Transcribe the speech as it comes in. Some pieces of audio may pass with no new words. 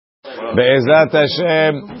Be'ezat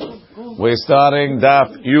Hashem, we're starting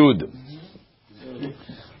Daf Yud.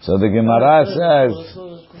 So the Gemara says,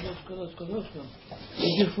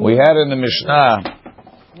 we had in the Mishnah,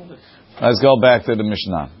 let's go back to the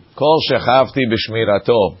Mishnah. Kol shechavti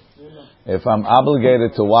b'shmirato. If I'm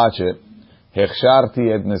obligated to watch it, hechsharti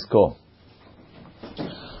et nisko.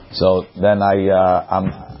 So then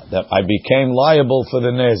I became liable for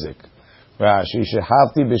the nezik. Rashi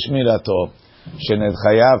shechavti b'shmirato,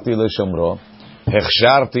 shenedchayavti l'shomro,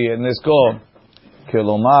 hechsharti et nisko.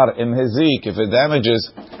 Kilomar im hezik, if it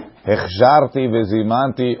damages, hechsharti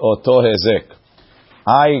v'zimanti oto hezek.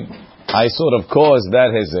 I sort of caused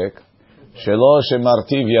that hezek, shelo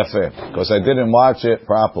shemartiv yafeh, because I didn't watch it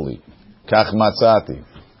properly. Kach matzati.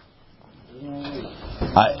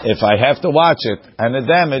 If I have to watch it and it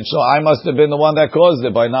damaged, so I must have been the one that caused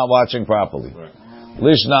it by not watching properly.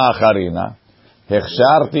 Lishna acharina,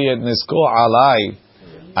 hechsharti et nisko alai.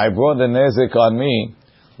 I brought the nezik on me.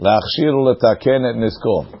 Lachshiru letaken et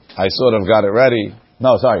nisko. I sort of got it ready.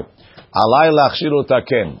 No, sorry. Alai lachshiru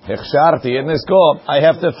letaken. Hechsharti et nisko. I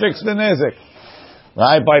have to fix the nezik,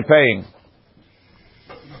 right, by paying.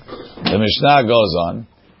 The Mishnah goes on.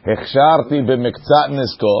 Hechsharti b'miktzat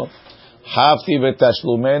nisko. Hafti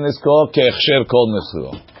b'tashlume nisko ke'echsher kol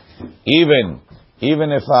nisko. Even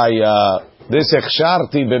if this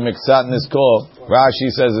hechsharti b'miktzat nisko, Rashi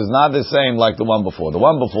says is not the same like the one before. The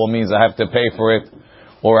one before means I have to pay for it,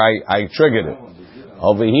 or I triggered it.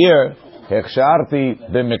 Over here, hechsharti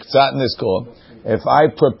b'miktzat nisko. If I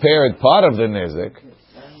prepared part of the nizik,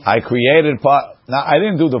 I created part. Now I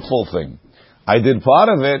didn't do the full thing. I did part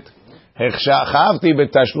of it. Hechsharti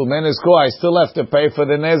b'tashlume nisko. I still have to pay for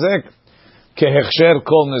the nizik. Kehechsher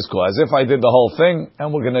kol nisko, as if I did the whole thing,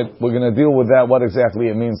 and we're gonna deal with that. What exactly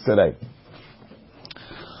it means today.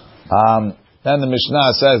 Then the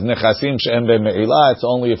Mishnah says nechasim she'en be'me'ilah. It's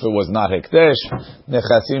only if it was not hekdesh.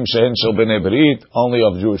 Nechasim she'en shel bnei brit, only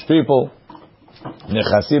of Jewish people.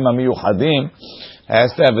 Nechasim amiyuchadim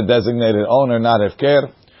has to have a designated owner, not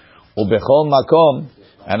hefker. Ubechol makom,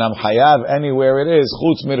 and I'm hayav anywhere it is.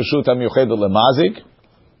 Chutz mirshut amiyuchedet lemazik.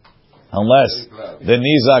 Unless the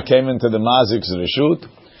nizak came into the mazik's reshut,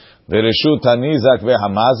 the reshut hanizak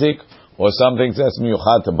vehamazik, or something that's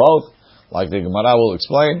miyuchad to both, like the Gemara will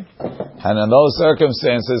explain. And in those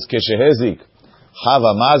circumstances, kishehezik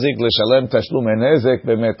chava mazik l'shalem tashlum enezek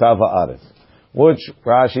b'metav ha'aretz, which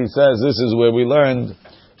Rashi says this is where we learned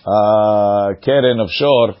keren of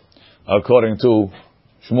shor according to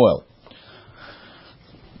Shmuel.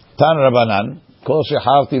 Tan Rabbanan. Kol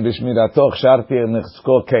shechavti b'shmirato chsharti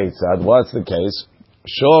nisko keitzad. What's the case?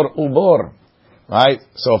 Shor ubor. Right?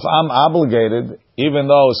 So if I'm obligated, even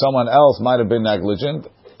though someone else might have been negligent,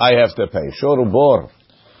 I have to pay. Shor ubor.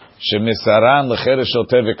 Shemisaran l'cheresh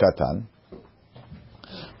shoteh v'katan.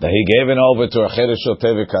 That he gave it over to a cheresh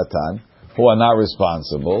shoteh v'katan, who are not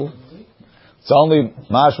responsible. It's only,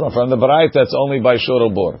 mashma from the Baraita, it's only by shor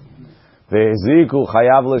ubor. Ve'eziku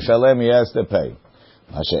chayav l'shalem, he has to pay.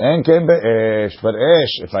 But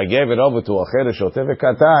if I gave it over to a cheresh shoteh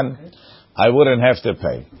v'katan, I wouldn't have to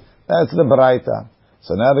pay. That's the Baraita.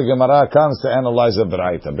 So now the Gemara comes to analyze the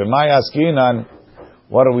Baraita. B'may askinan,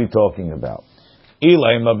 what are we talking about?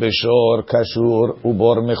 Ilayma b'shor kashur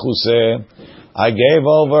ubor mechuseh. I gave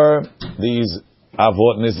over these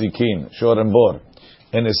avot nizikin, shor and bor,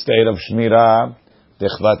 in a state of shmirah.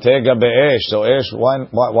 Dechvatega be'esh. So esh,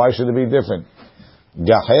 why should it be different?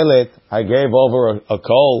 Gahelet, I gave over a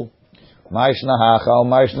coal. Maish nahacha or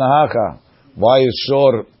maish nahacha. Why is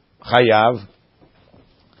shor chayav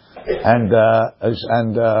and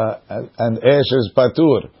esh is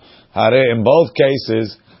patur? Hare, in both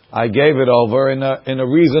cases, I gave it over in a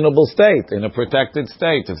reasonable state, in a protected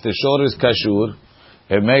state. If the shor is kashur,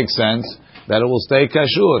 it makes sense that it will stay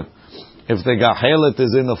kashur. If the gahelet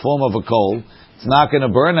is in the form of a coal, it's not going to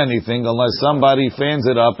burn anything unless somebody fans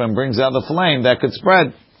it up and brings out the flame that could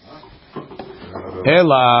spread.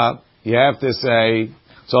 Hela, you have to say,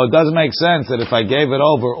 so it doesn't make sense that if I gave it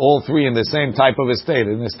over all three in the same type of a state,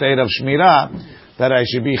 in the state of shmirah, that I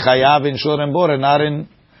should be chayav in shor and bor and not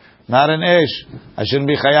in esh. I shouldn't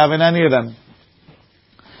be chayav in any of them.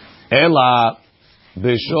 Hela,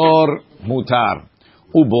 b'shor mutar,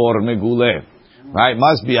 ubor meguleh. Right,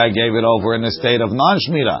 must be I gave it over in a state of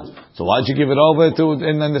non-shmirah. So why'd you give it over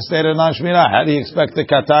in the state of non-shmirah? How do you expect the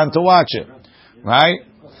katan to watch it? Right?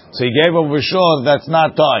 So you gave over shor that's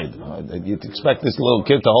not tied. You'd expect this little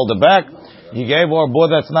kid to hold it back. You gave over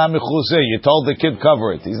bor that's not mechuseh. You told the kid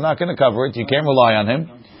cover it. He's not going to cover it. You can't rely on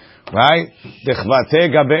him. Right?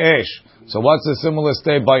 Dechvatega be'esh. So what's the similar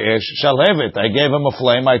state by ish? Shalhevet. I gave him a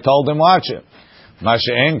flame. I told him watch it. Ma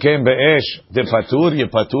she'en ken be'esh de patur, you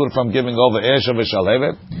patur from giving over esh of a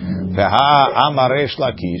shalhevet. Veha amar Resh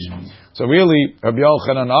Lakish. So really, Rabbi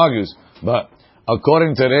Yochanan argues, but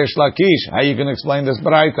according to Resh Lakish, how you can explain this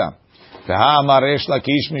braita? Veha amar Resh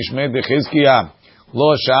Lakish mishmei de Chizkiya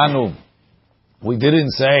lo shanu. We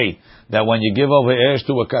didn't say that when you give over esh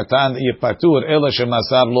to a katan, you patur ela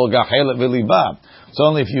shemasar lo gachelet v'liba. It's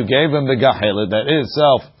only if you gave him the gachelet that it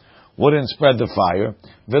itself wouldn't spread the fire.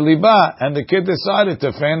 V'liba, and the kid decided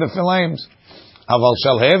to fan the flames. Aval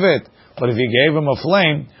shalhevet, but if you gave him a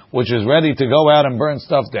flame which is ready to go out and burn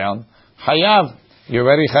stuff down, chayav, you're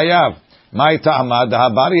ready chayav. My ta'amad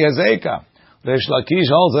habari hazeka. Resh Lakish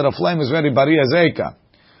holds that a flame is ready bari hazeka.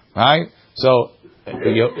 Right? So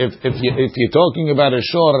if you're talking about a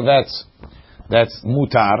shore that's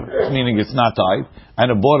mutar, meaning it's not tied,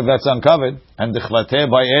 and a board that's uncovered, and the chvateh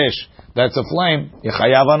by esh, that's a flame, you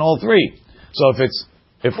chayav on all three. So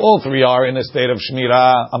if all three are in a state of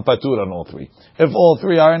shmirah, I'm patur on all three. If all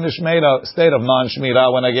three are in a state of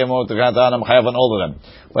non-shmirah, when I give them over to katan, I'm chayav on all of them.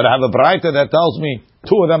 But I have a braita that tells me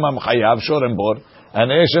two of them I'm chayav, shor and bor,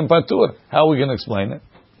 and esh and patur. How are we going to explain it?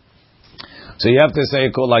 So you have to say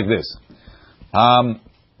it like this.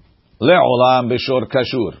 Le'olam b'shor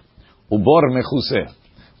kashur, ubor mechuseh.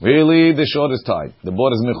 Really, the shor is tied. The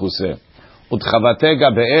bor is mechuseh.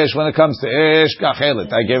 Utchavatega be'esh. When it comes to esh,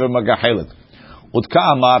 gachelet. I gave him a gachelet.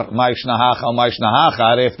 Utka'amar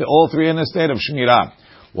ma'ishnahacha. If all three in a state of shmirah,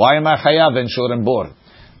 why am I chayav in shor and bor?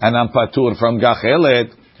 And I'm patur from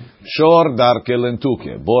gachelet. Shor dar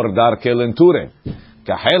kelentuke, bor dar kelenture.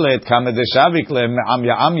 Gachelet kamedeshavik le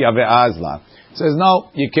me'amya amya ve'azla. Says no,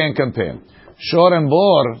 you can't compare. Shor and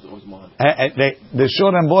bor, the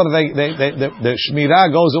shor and bor, the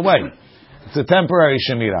shmirah goes away. It's a temporary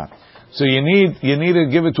shmirah. So you need to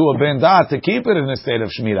give it to a bendat to keep it in a state of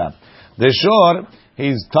shmirah. The shor,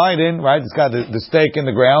 he's tied in, right? It's got the stake in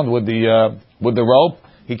the ground with the rope.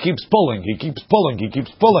 He keeps pulling.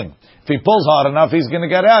 If he pulls hard enough, he's going to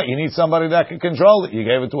get out. You need somebody that can control it. You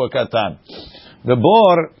gave it to a katan. The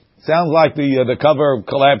bor sounds like the cover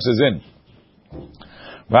collapses in.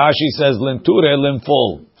 Rashi says, Linture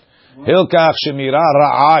limful. Hilkach shemira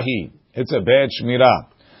ra'ahi. It's a bad shemira.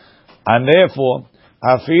 And therefore,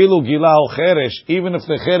 afilu gilahu cheresh, even if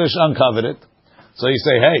the cheresh uncovered it. So you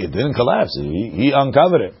say, hey, it didn't collapse. He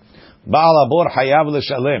uncovered it. Ba'al abor hayav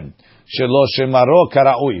l'shalem. Shelo shemaro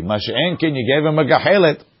kara'ui. Masha'enkin, you gave him a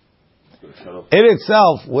gahelet. It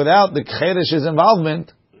itself, without the cheresh's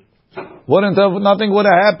involvement, nothing would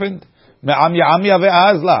have happened. Me'amya amya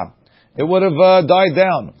ve'azla. It would have died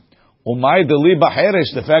down. Umay deli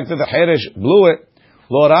b'cheresh, the fact that the cheresh blew it,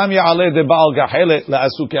 lo ramya ale de ba'al gahelet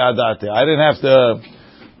la'asuke adate. I didn't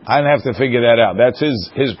have to figure that out. That's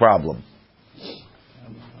his problem.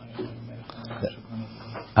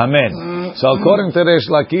 Amen. So according to Resh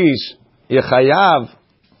Lakish, Yechayav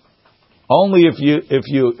only if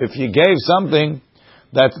you gave something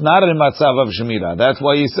that's not in a matzav of shmirah. That's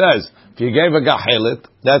why he says if you gave a gahelet,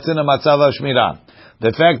 that's in a matzav of shmirah.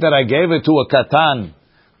 The fact that I gave it to a katan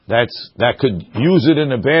that could use it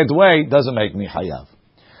in a bad way doesn't make me hayav.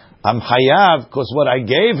 I'm hayav because what I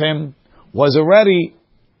gave him was already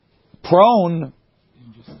prone,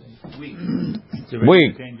 weak.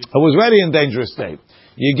 It was already in dangerous state.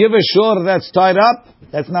 You give a shore that's tied up,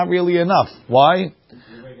 that's not really enough. Why?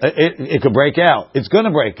 It could break out. It's going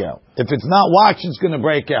to break out. If it's not watched, it's going to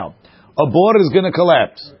break out. A board is going to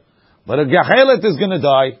collapse. But a gahelet is going to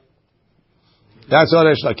die. That's what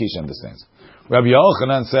Resh Lakish understands. Rabbi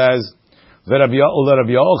Yochanan says, Rabbi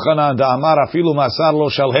Yochanan da'amar afilu masar lo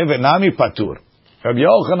shalhevet nami patur. Rabbi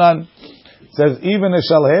Yochanan says even a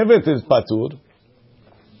shalhevet is patur.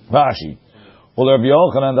 Rashi. Rabbi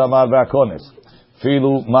Yochanan da'amar ba'kones.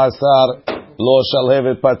 Filu masar lo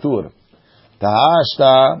shalhevet patur.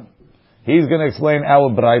 Tahashta, he's going to explain our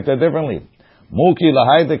braita differently. Muki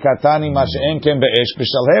lahayde katani mashe'en ken be'esh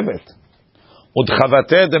b'shalhevet.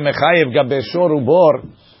 Udchavate de mechayev gabe shor ubor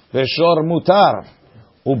ve'shor mutar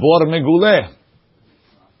ubor meguleh.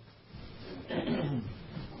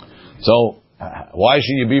 So, why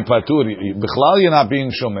should you be patur? Bichlal you're not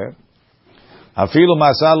being shomer. Afilu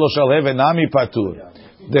masar lo shalhevet nami patur.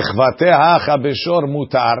 Dechvate hacha b'shor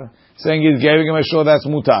mutar, saying he's giving him a shor that's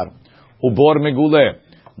mutar. Ubor meguleh.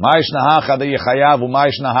 Maish nahacha de yechayav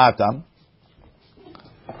u'maish nahatam.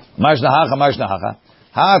 Maish nahacha.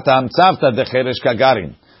 Hatam tzavta de cheresh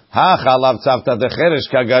kagarin. Hacha lav tzavta de cheresh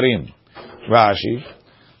kagarin. Rashi.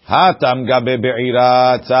 Hatam gabe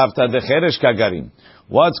be'ira tzavta de cheresh kagarin.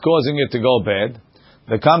 What's causing it to go bad?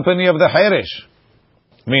 The company of the cheresh.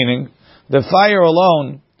 Meaning, the fire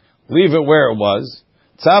alone, leave it where it was.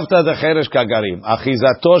 Tzavta de cheresh kagarim.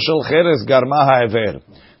 Achizato shel cheres garma ha'hever.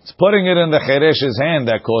 It's putting it in the cheresh's hand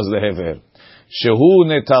that caused the hever. Shehu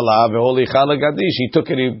netala ve'holicha legadish. He took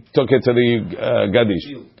it to the gadish,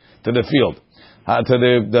 to the field, to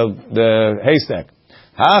the haystack.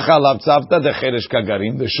 Ha'chalav tzavta de cheresh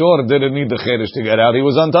kagarim. The shor didn't need the cheresh to get out. He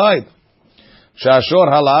was untied. Shashor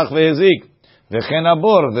halach ve'ezik. V'chen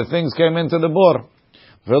abor. The things came into the bor.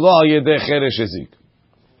 Ve'lo al yedei cheresh ezik.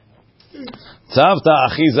 Tzavta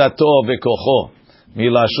achizato ve'kocho.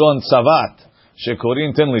 Milashon tzavat.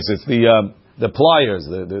 Shekorin tinlis. It's the pliers,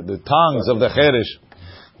 the tongues of the cheresh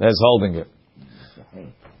that's holding it.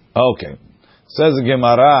 Okay. Says the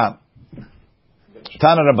Gemara,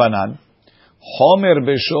 Tana Rabbanan, Homer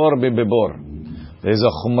beshor bebor. There's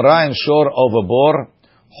a chumra in shor over bor.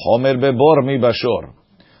 Homer bebor mi bashor.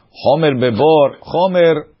 Homer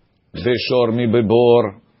beshor mi bebor.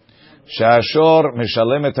 Shashor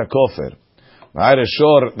mishalem et hakofer. Right, a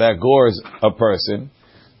shor that gores a person.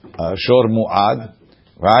 Shor mu'ad.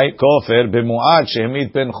 Right, kofer b'mu'ad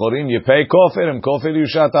shehemit ben chorim. You pay kofer, and kofer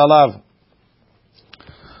yushat alav.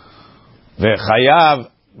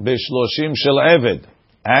 Vechayav b'shloshim shel eved.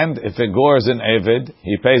 And if it gores an eved,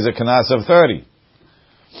 he pays a knas of 30.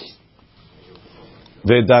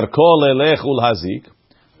 Ve'darko lelech ul hazik.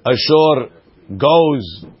 A shor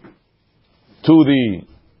goes to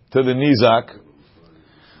the nizak.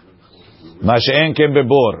 Mashe'en ken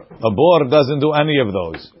bebor. A bor doesn't do any of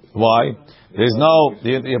those. Why? There's no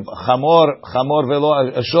chamor velo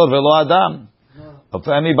ashor velo adam. If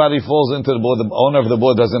anybody falls into the bor, the owner of the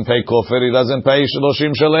bor doesn't pay kofer. He doesn't pay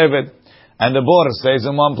shloshim shel eved, and the bor stays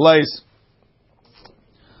in one place.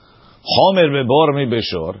 Homer bebor mi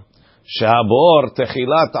beshor shehabor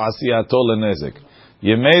techilat asiyato lenezek.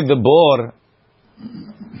 You made the bor;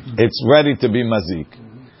 it's ready to be mazik.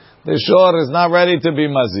 The shor is not ready to be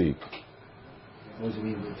mazik. What does it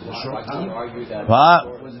mean? It's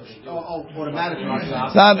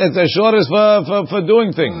a short is for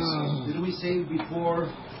doing things. Didn't we say before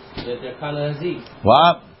that they're kind of hazik?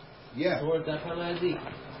 What? Yeah.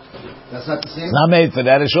 That's not the same? It's not made for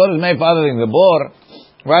that. A short is made for other things. The bor,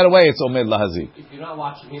 right away, it's omed lahazik. If you're not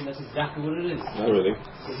watching him, that's exactly what it is. Not really.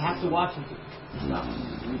 You have to watch him. No.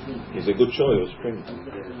 He's a good show. It was spring.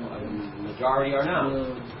 Majority are now.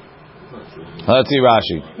 Let's see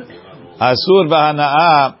Rashi. Asur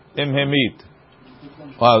v'hanaa im hemit.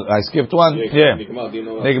 Well, I skipped one. Yeah.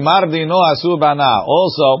 Nigmar dino asur v'hanaa.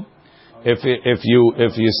 Also, if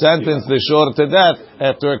you sentence the shor to death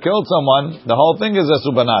after it killed someone, the whole thing is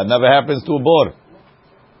asur v'hanaa. It never happens to a bor.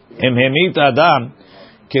 Im hemit adam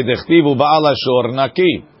kedechtivu ba'al ashor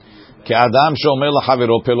naki. Ke'adam shomer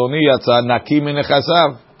lachaviro peloni yatsa naki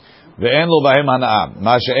minechasav ve'en lo b'hem hanaa.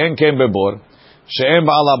 Ma she'en ken bebor she'en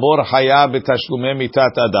ba'al abor haya b'tashlume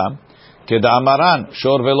mitat adam. Kedamaran,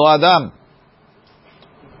 shor velo adam.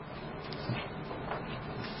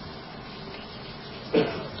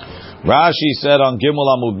 Rashi said on Gimel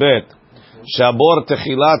Amud Bet, Shabor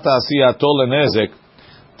techilat asiyato lenezek,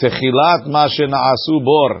 techilat ma shena'asu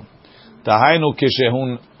bor, tahainu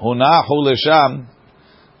keshehunahu lesham,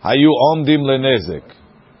 hayu omdim lenezek.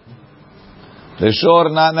 The shor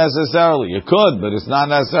not necessarily. You could, but it's not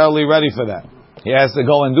necessarily ready for that. He has to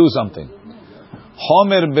go and do something.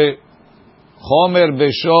 Homer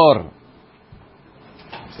beshor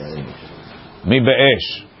mi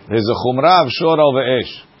be'esh. There's a chumra of shor over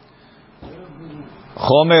esh.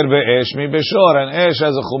 Homer be'esh mi beshor, and esh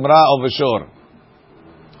has a chumra over shor.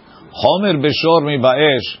 Homer beshor mi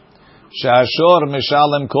ba'esh, she'ashor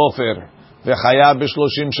mishalem kofer v'chayav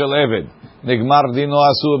b'shloshim shel eved nigmar dino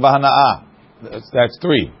asur b'hana'ah. That's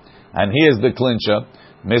 3. And here's the clincher.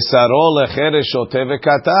 Misaro lecheresh shoteh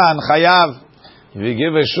v'katan chayav. If you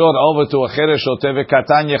give a shor over to a cheresh shoteh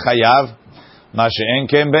v'katan yechayav, ma she'en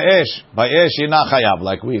ken be'esh. By esh you're not chayav,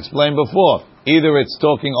 like we explained before. Either it's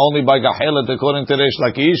talking only by gahelet according to Reish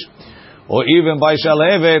Lakish, or even by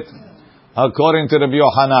shalevet according to Rabbi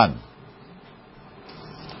Yohanan.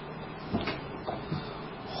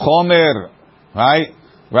 Chomer, right?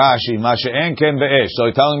 Rashi, ma she'en ken be'esh. So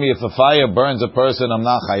you're telling me if a fire burns a person, I'm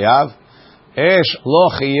not chayav? Esh lo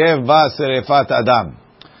chayev ba serefat adam.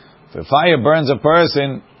 If fire burns a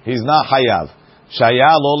person, he's not hayav.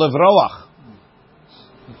 Shaya lo levroach.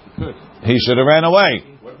 He should have ran away.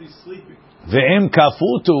 What if he's sleeping? Ve'im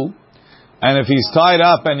kafutu, and if he's tied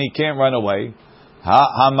up and he can't run away,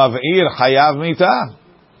 hamavir hayav mita.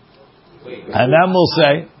 And then we'll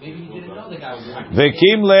say,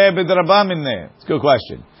 ve'kim le b'draba minne. It's a good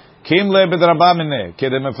question. Kim le b'draba minne.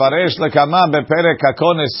 Kede mefaresh lekama beperek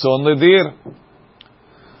hakones son ledir.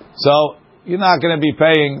 So, you're not going to be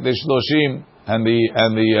paying the shloshim and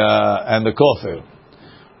the kofer.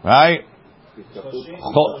 Right? He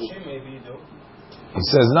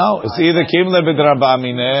says no. It's either kimle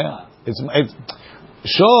b'drabamine. It's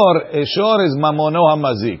shor is mamono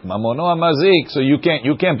hamazik. Mamono hamazik. So you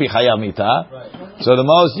can't be chayav mita. So the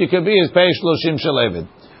most you can be is pei shloshim shel.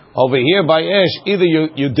 Over here by Esh, either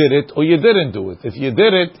you did it or you didn't do it. If you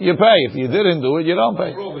did it, you pay. If you didn't do it, you don't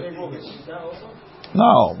pay.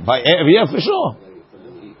 No, by yeah, for sure.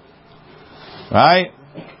 Right?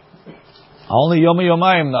 Only Yom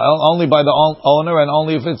Yomayim, only by the owner, and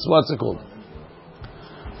only if it's what's it called.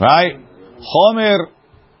 Right? Chomer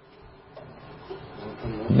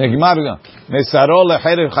Nigmar Mesaro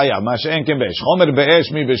lecherev chayav. Ma she'en ken be'esh. Chomer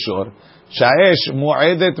be'esh mi b'shor. Sha'esh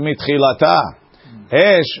mu'edet mitchilata.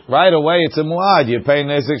 Esh, right away, it's a mu'ad. You pay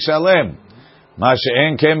nezek shalem. Ma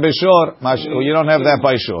she'en ken b'shor. You don't have that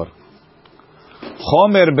by shor.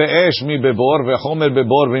 Chomer be'esh mi bebor ve'chomer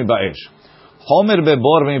bebor mi ba'esh. Chomer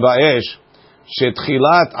bebor mi ba'esh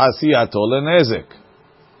shetchilat asiyato lenezek.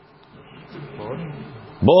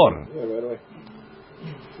 Bor. Yeah, right away.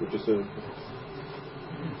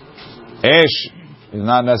 Esh is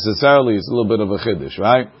not necessarily, it's a little bit of a chiddush,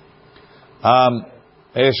 right?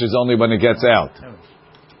 Esh is only when it gets out.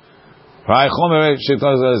 Right?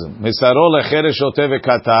 Misaro lecheresh shotev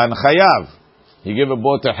katan chayav. You give a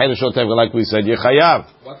boat to cheresh shotev, like we said, you chayav.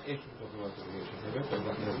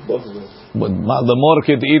 The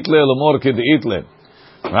more kid itle.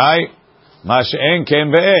 Right? Ma she'en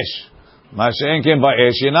ken be'esh. Ma she'en ken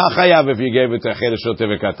ba'esh. You're not chayav if you gave it to cheresh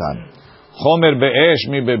shotev katan. Chomer be'esh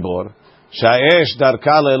mi bebor. Sha'esh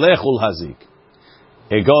darka lelech ul hazik.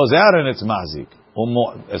 It goes out and it's mazik.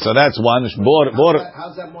 So that's one.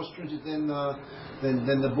 How's that more stringent than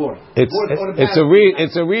the bor?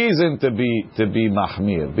 It's a reason to be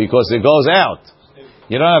mahmir because it goes out.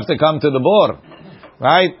 You don't have to come to the bor,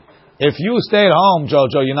 right? If you stay at home,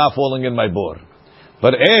 Jojo, you're not falling in my bor.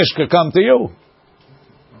 But Ish could come to you.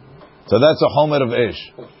 So that's a homer of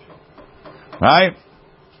Ish, right?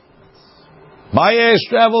 My Ish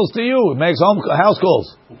travels to you. It makes house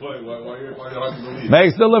calls.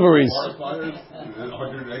 Makes deliveries.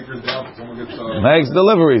 Makes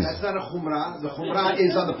deliveries. That's not a chumrah. The chumrah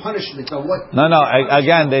is on the punishment. On what? No.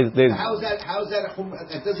 Again, there's. How's that a chumrah?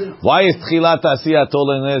 That doesn't. Why is tchilat asiyat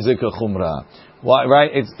olenezik a chumrah? Why?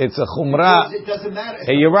 Right? It's a chumrah. It doesn't matter.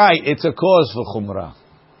 Hey, you're right. It's a cause for chumrah.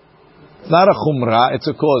 It's not a chumrah. It's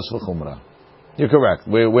a cause for chumrah. You're correct.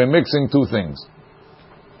 We're mixing two things.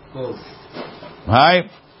 Right?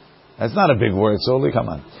 That's not a big word, Soli. Come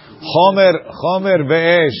on. Chomer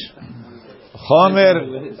be'esh.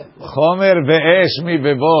 Chomer be'esh mi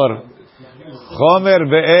bebor. Chomer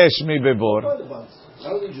be'esh mi bebor.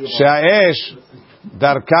 Sha'esh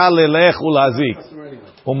darka lelech ulazik.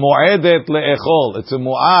 Umu'edet le'echol. It's a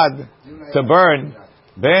mu'ad to burn.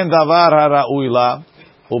 Ben davar ha'ra'ui la.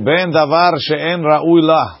 Uben davar she'en ra'ui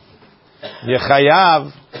la.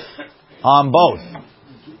 Yechayav on both.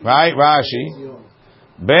 Right, Rashi?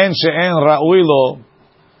 Ben she'en ra'ui lo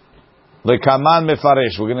lekaman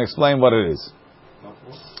mefaresh. We're going to explain what it is.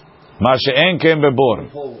 Ma she'en ken bebor.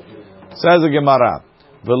 Says the Gemara.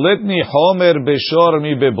 V'litni homer beshor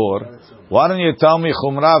mi bebor. Why don't you tell me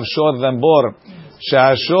chumrav shor than bor?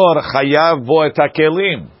 She'ashor chayav bo et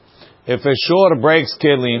hakelim. If a shor breaks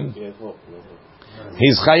kelim,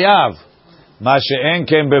 he's chayav. Ma she'en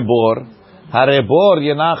ken bebor. Harebor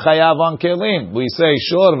yena chayav on kelim. We say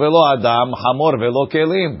shor velo adam, hamor velo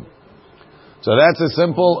kelim. So that's a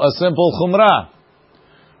simple chumrah.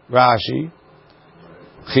 Rashi,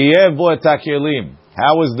 chiyev bo et kelim.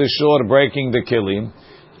 How is the shor breaking the kelim?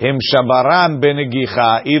 Im shabaran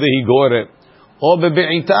benegicha. Either he got it, or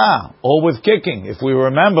bebe'ita, or with kicking. If we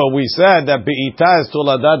remember, we said that be'ita is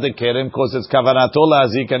toladat the kelim because it's kavanato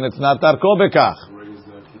lazik and it's not tarko bekach.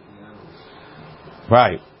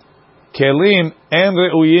 Right. Kelim en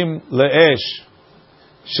reuyim leesh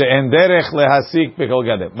she'en derech lehasik b'kol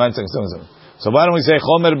gadem. So why don't we say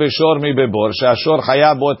chomer beshor mi bebor she'ashor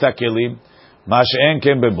chayav bo ta kelim ma she'en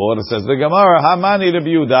ken bebor? It says the Gemara hamani Rabbi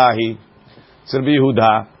Yehuda it's Rabbi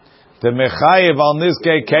Yehuda the mechayev al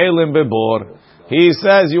nizkei kelim bebor. He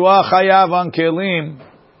says you are chayav on kelim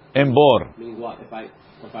in bor. Meaning what? If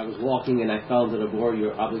I was walking and I fell to the bor,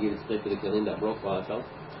 you're obligated to pay for the kelim that broke while I fell.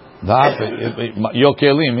 Your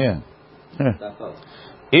kelim, yeah. That's all.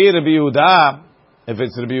 Rabbi Yehuda, if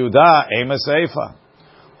it's Rabbi Yehuda, ema seifa.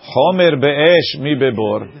 Chomer be'esh mi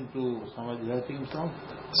bebor.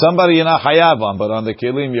 Somebody you're not chayav on, but on the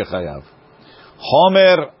kelim you're chayav.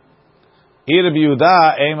 Chomer, Rabbi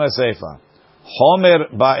Yehuda, ema seifa. Chomer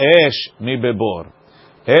ba'esh mi bebor.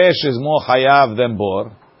 Esh is more chayav than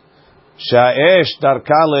bor. Sha'esh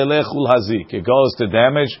darka lelech ul hazik. It goes to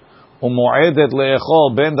damage. ומועדת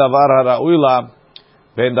לאכול בין דבר הראוי לה,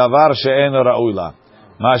 בין דבר שאין ראוי לה.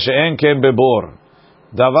 מה שאין כן בבור.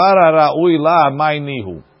 דבר הראוי לה, מה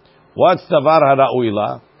ניהו? What's דבר הראוי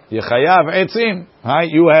לה? יחייב עצים. Right?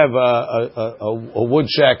 You have a wood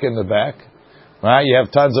shack in the back. Right? You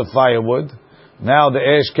have tons of firewood. Now the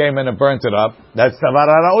ash came in and burnt it up. That's davar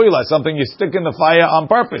haraui la, something you stick in the fire on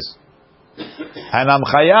purpose. And I'm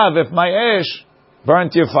chayav if my ash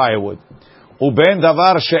burnt your firewood. Uben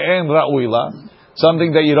davar she'en ra'ui la,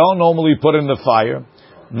 something that you don't normally put in the fire.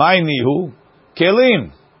 My nihu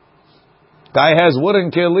kelim. Guy has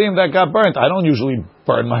wooden kelim that got burnt. I don't usually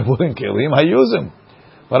burn my wooden kelim. I use them,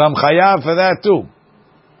 but I'm chayav for that too.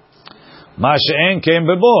 Ma she'en came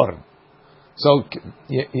bebor. So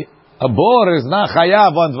a bor is not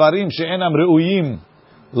chayav on dvarim she'enam re'uyim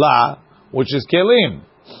la, which is kelim.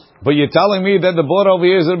 But you're telling me that the bor over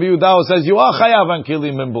here is Rabbi Yehuda, says you are chayav on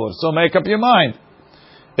kelim and bor. So make up your mind.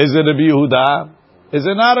 Is it Rabbi Yehuda? Is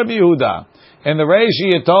it not Rabbi Yehuda? And the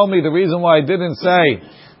Reishi had told me the reason why I didn't say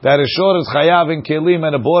that a shor is chayav in kelim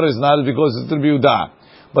and a bor is not is because it's Rabbi Yehuda.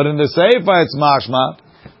 But in the Seifa it's mashma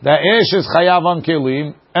that Esh is chayav on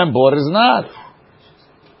kelim and bor is not.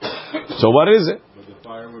 So what is it? But the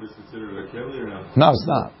firewood is considered a keli or not? No, it's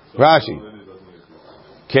not. Rashi.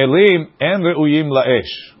 Kelim en re'uyim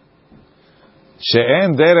la'esh.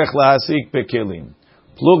 She'en derech lahasik bekelim.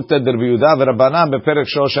 Plugta der Yehuda v'Rabbanan beperek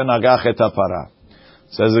Shoshan agach et hapara.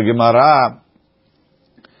 Says the Gemara,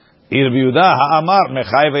 Ir Yehuda ha'amar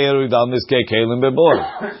mechai ve'yeruid al niskei kelim bebor.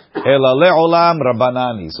 Ela le'olam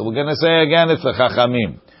Rabbanani. So we're going to say again, it's the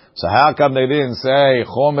Chachamim. So how come they didn't say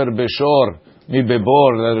chomer beshor mi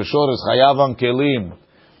bebor, that a shor is chayav on kelim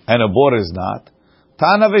and a bor is not?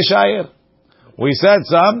 Tana v'shayir. We said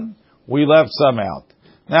some, we left some out.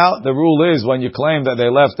 Now, the rule is when you claim that they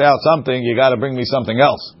left out something, you got to bring me something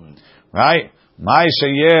else. Right? My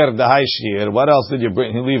shayer dahai shier. What else did you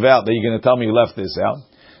leave out that you're going to tell me you left this out?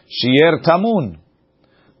 Shier tamun.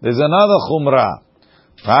 There's another chumrah.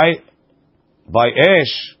 Right? By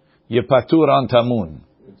esh, you patur on tamun.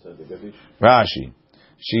 Rashi.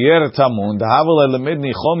 Shier tamun. Dahavel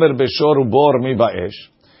elamidni chomer beshor ubor mi ba'esh.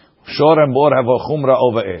 Shor and bor have a chumrah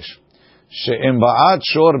over esh. She'im ba'at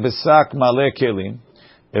shor besak male kelim.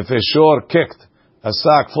 If a shor kicked a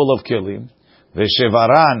sack full of kelim,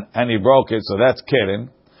 v'shevaran, and he broke it, so that's keren.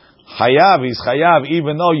 Chayav, he's chayav,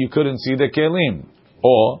 even though you couldn't see the kelim.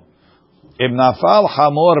 Or, if nafal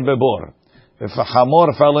hamor bebor, if a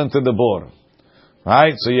hamor fell into the bor,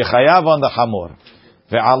 right? So you chayav on the hamor.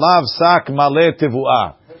 Ve'alav sak male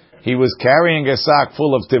tevuah. He was carrying a sack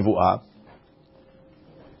full of tevuah.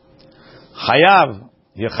 Chayav,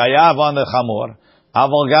 you chayav on the hamor.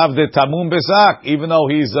 Aval gav de tamun besak, even though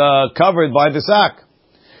he's covered by the sack.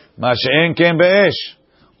 Masha'en came be'esh.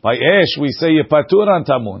 By esh, we say yepatur on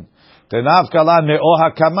tamun. Tenav kalan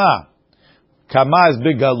me'oha kama. Kama is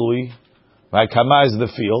begalui. Right? Kama is the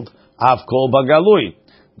field. Av kol bagalui.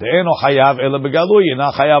 De'eno chayav ela begalui. You're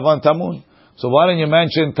not chayav on tamun. So why don't you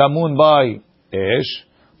mention tamun by esh?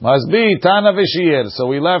 Must be tana v'shir. So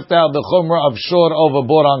we left out the chumrah of shor over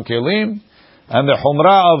bor on kelim, and the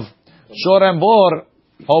chumrah of shor and bor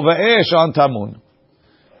over esh on tamun.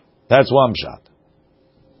 That's one shot.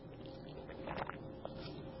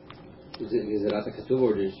 Is it Gezerata Katuv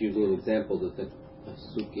or just using an example that the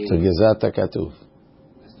Suki? So Gezerata Katuv.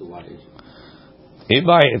 As to why.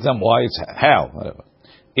 Ibai, it's why it's how. Whatever.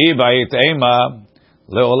 Ibai it'ema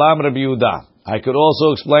leolam Rabbi Yehuda. I could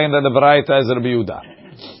also explain that the Baraita is Rabbi Yehuda.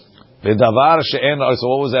 V'davar she'en. So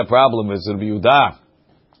what was that problem? It's Rabbi Yehuda.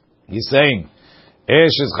 He's saying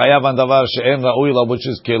esh is chayav on davar she'en ra'uila, which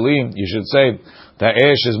is kelim. You should say that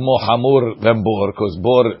esh is more hamur than bor, because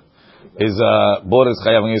bor is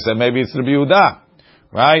chayav. And you say maybe it's Rabbi Yehuda,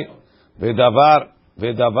 right?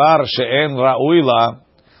 V'davar she'en ra'uila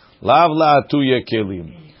lav la'atuye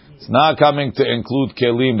kelim. It's not coming to include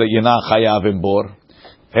kelim that you're not chayav in bor.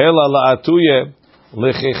 Ela la'atuye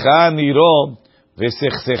lechicha niro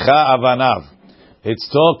v'sichsecha avanav. It's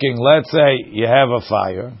talking. Let's say you have a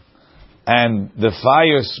fire, and the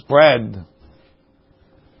fire spread.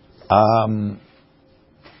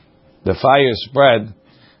 The fire spread,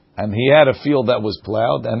 and he had a field that was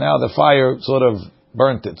plowed, and now the fire sort of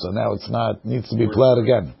burnt it. So now it's not, needs to be plowed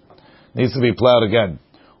again. Needs to be plowed again.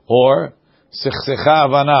 Or sichsecha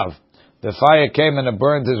avanav. The fire came and it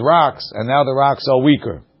burned his rocks, and now the rocks are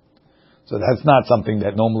weaker. So that's not something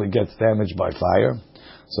that normally gets damaged by fire.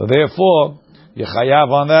 So therefore, you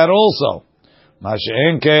chayav on that also.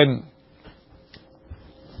 Masha'en ken.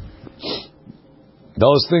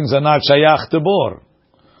 Those things are not shayach to bor.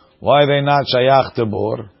 Why are they not shayach to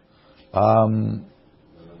bor?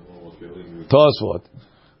 Tosfot.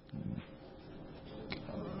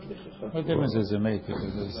 What difference does it make if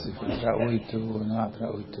it's ra'ui to or not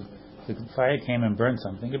ra'ui to? If the fire came and burned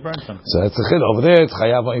something, it burned something. So it's a chid. Over there, it's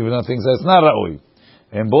chayav even though things that's not ra'ui.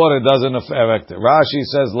 In bor, it doesn't affect it. Rashi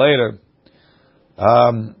says later,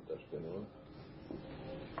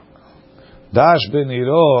 dash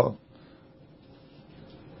beniro,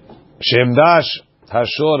 shem dash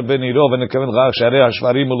hashor beniro, v'nekaven chag sharei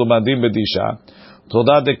hashvarim ulumadim bedisha,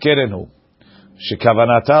 toda dekeren hu,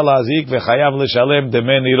 shekavanata lazik v'chayav l'shalem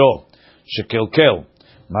deme niro, shekelkel,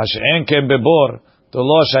 ma she'en ken bebor, to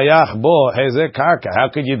lo shayach bo hezeh karka. How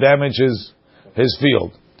could you damage his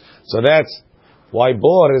field? So that's why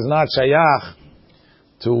bor is not shayach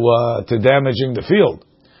to damaging the field.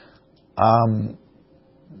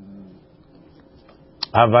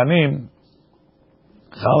 Avanim,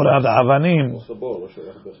 chaurad avanim.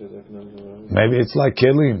 Maybe it's like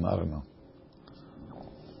kelim. I don't know.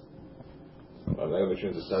 I'm not going to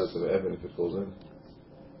change the status of the Evan if it falls in.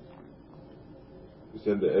 You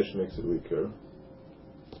said the Esh makes it weaker.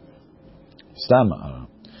 Stama. I don't know.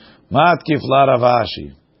 Mat kifla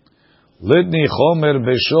Ravashi. Lidni chomer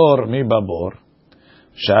beshor mi babor.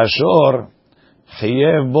 Shashor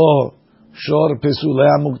chiyev bo shor pesulei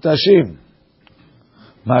hamuktashim.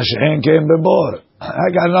 Mashen came bebor. I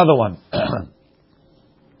got another one.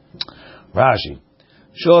 Rashi.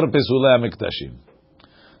 Shor pesulei hamuktashim.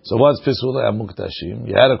 So what's pesulei hamuktashim?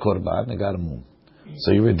 You had a korban, you got a mum.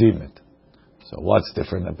 So you redeem it. So what's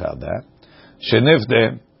different about that?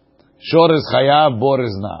 Shenifte, shor is chayav, bor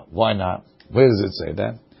is not. Why not? Where does it say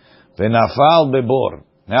that? V'nafal bebor.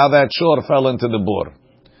 Now that shor fell into the bor.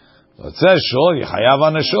 So it says shor, you chayav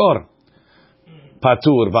on a shor.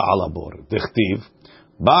 Patur ba'al bor. Dichtiv.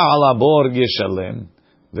 Ba'al bor yeshalem.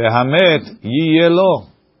 V'hamet yiyelo.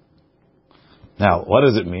 Now, what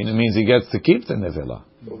does it mean? It means he gets to keep the nevela.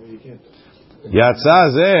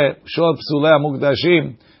 Yatsa zeh shor psulei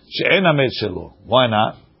hamukdashim she'en hamet shelo. Why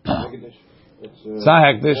not? It's not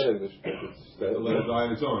hekdesh. Let it die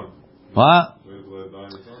on its own. What? Let it die on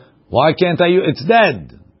its own. Why can't I use? It's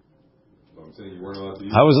dead. So I'm saying you weren't allowed to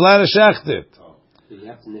use I was allowed to shecht it. Did you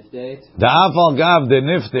have to nifte it? The afal gav de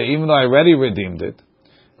nifte, even though I already redeemed it.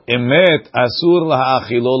 Emet asur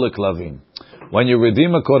lahachilo leklavim. When you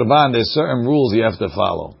redeem a korban, there's certain rules you have to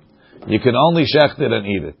follow. You can only shecht it and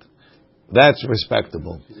eat it. That's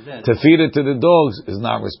respectable. To feed it to the dogs is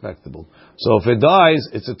not respectable. So if it dies,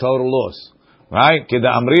 it's a total loss. Right? Kida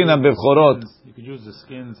amrina bivchorot. You could use the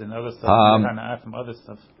skins and other stuff. Kind of add from other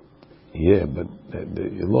stuff. Yeah, but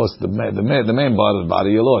you lost the main part of the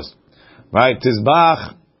body. You lost, right?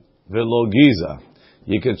 Tizbach velo giza.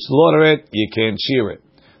 You can slaughter it. You can't shear it.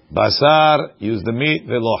 Basar, use the meat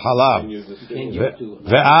velo halav.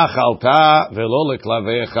 Ve'achalta velo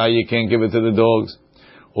leklavecha. You can't give it to the dogs.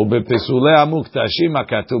 Ubepesulei hamuktashim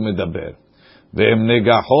hakatu medaber. Ve'em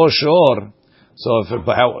negacho shor. So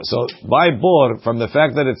by bor, from the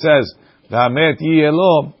fact that it says v'hamet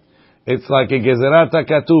yiyelo, it's like a gezerat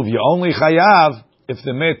katuv. You only chayav if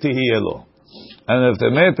the met tihiyelo, and if the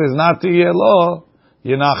met is not tihiyelo,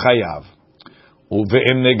 you're not chayav.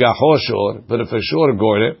 Uve'im negacho shor, but if a shor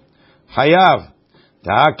gored it, chayav.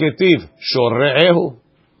 Ta'aketiv shor re'ehu,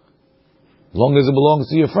 as long as it belongs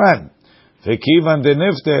to your friend. Ve'kivan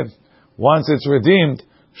denifte, once it's redeemed,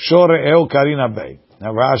 shor re'ehu karina bei.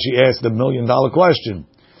 Now Rashi asked the $1 million question,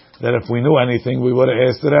 that if we knew anything, we would have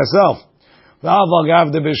asked it ourselves. So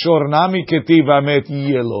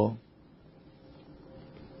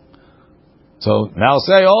now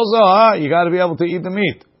say also, you got to be able to eat the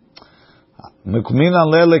meat.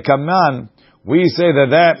 We say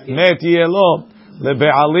that met yelo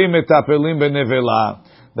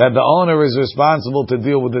that the owner is responsible to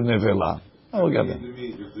deal with the nevela. Oh, we got that. If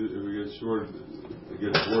it gets short, it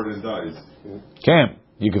gets bored and dies. Can't.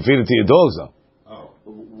 You can feed it to your dogs though. Oh.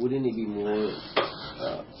 Wouldn't it be more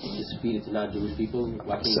just feed it to non-Jewish people?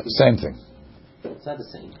 Same thing. It's not the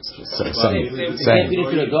same. Same. You can't feed it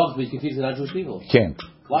to the dogs, but you can feed it to non-Jewish people. Can't.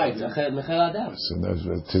 Why? It's mechel adam. So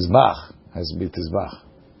tizbach has to be tizbach.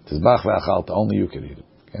 Tizbach ve'achalta. Only you can eat it.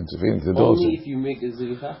 Can't feed it to the dogs. Only if you make a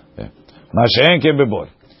ziricha? Yeah. Mashen ken bebor.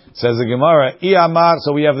 Says the Gemara, Iyamar,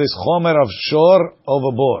 so we have this chomer of shor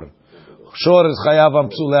over bor. Shor is chayav am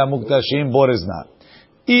psulei hamuktashim, bor is not.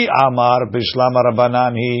 Iyamar b'shlam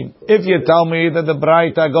harabanan hi. If you tell me that the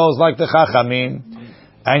Braita goes like the Chachamim,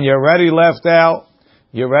 and you're already left out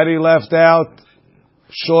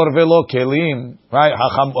shor velo kelim, right?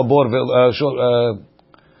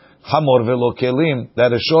 Hamor velo kelim,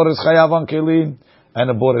 that a shor is chayav on kelim, and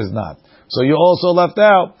a bor is not. So you also left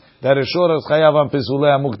out that a shor is chayav on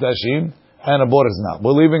pesulei hamuktashim, and a bor is not.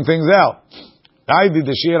 We're leaving things out. I did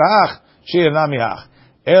the shir hach, shir nami hach.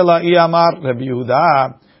 Ela iyamar Rabbi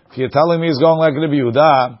Yehuda If you're telling me he's going like Rabbi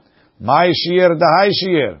Yehuda, my shir, the high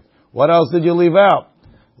shir. What else did you leave out?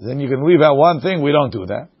 Then you can leave out one thing. We don't do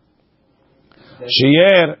that.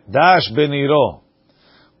 Shir dash beniro.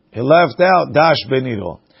 He left out dash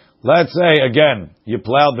beniro. Let's say again you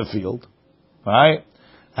plowed the field, right?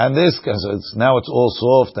 And this, because now it's all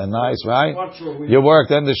soft and nice, right? You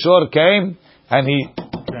worked, and the shore came and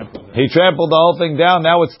he trampled the whole thing down.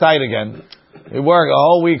 Now it's tight again. He worked a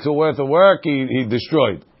whole week's worth of work. He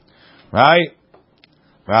destroyed, right?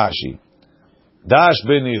 Rashi dash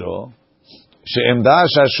beniro she'em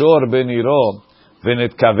dash ashor beniro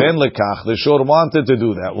v'nitkaven lekach. The shore wanted to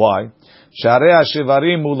do that. Why? Sharei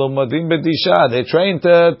hashivarim ulomadim bedisha. They're trained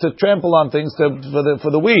to trample on things for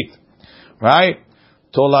the wheat, right?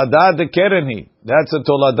 Tolada de kerenhi. That's a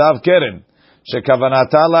toladav keren.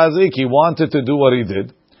 Shekavanata lazik. He wanted to do what he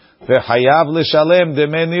did. Ve'hayav l'shalem de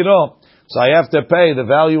meniro. So I have to pay the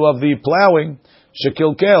value of the plowing.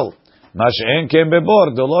 Shekilkel. Mashen kem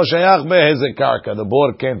bebor. Delo shayach beheze karka. The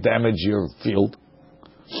board can't damage your field.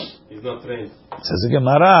 He's not trained. Says the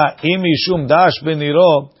Gemara, Im yishum dash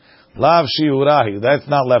beniro lav shiurahi. That's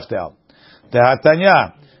not left out.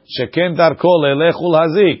 Tehatanya sheken darko lelechul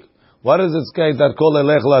hazik. What does it say? Darko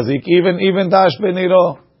lelechul hazik. Even dash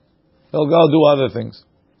beniro, he'll go do other things.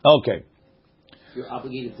 Okay. You're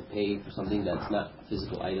obligated to pay for something that's not a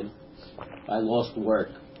physical item. I lost work.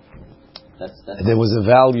 That's There was a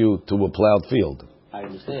value to a plowed field. I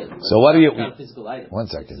understand. So what do you? It's not a physical item. One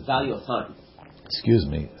second. It's the value of time. Excuse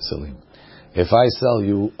me, Salim. If I sell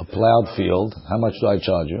you a plowed field, how much do I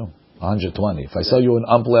charge you? 120. If I sell you an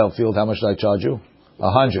unplowed field, how much do I charge you?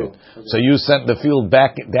 100. So you sent the field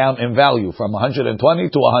back down in value from 120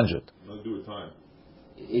 to 100. Let's do it time.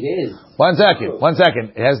 It is. One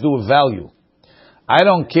second. It has to do with value. I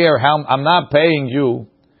don't care how. I'm not paying you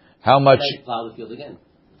how much. Then plow the field again.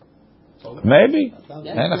 Maybe.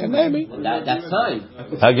 Yeah. Maybe. That's time.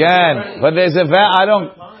 Again, but there's a I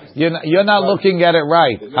don't. You're not looking at it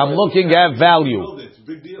right. I'm looking at value. It's a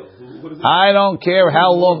big deal. What is it? I don't care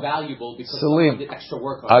how More long. valuable because Salim. someone did extra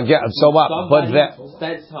work on it. Again, so what? But Somebody that,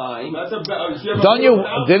 spent time. don't you?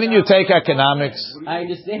 Didn't you take economics? I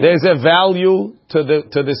understand. There's a value to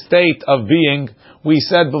the state of being. We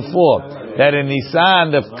said before that in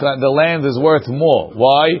Nisan the land is worth more.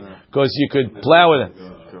 Why? Because you could plow it.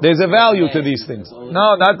 There's a value to these things.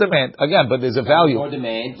 No, not demand. Again, but there's a value. More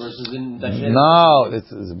demand versus in the No,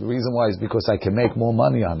 the reason why is because I can make more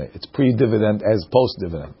money on it. It's pre-dividend as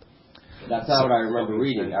post-dividend. That's not what I remember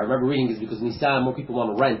reading. I remember reading is because Nissan, more people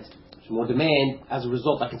want to rent. There's more demand. As a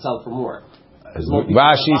result, I can sell it for more.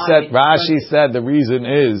 Rashi said the reason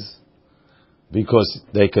is because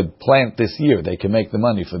they could plant this year. They can make the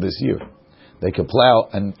money for this year. They could plow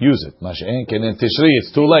and use it. Masha'enken in Tishri,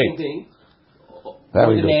 it's too late.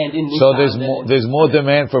 Very good. So there's more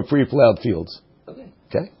demand for pre-plowed fields.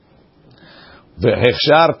 Okay.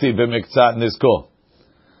 V'hechsharti b'miktzat nizko.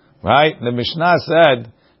 Right? The Mishnah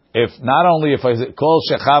said, if I say kol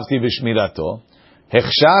shechavti b'shmirato,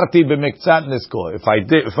 hechsharti b'miktzat nizko.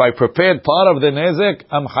 If I prepared part of the nezek,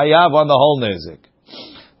 I'm chayav on the whole nezek.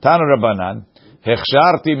 Tanu Rabbanan,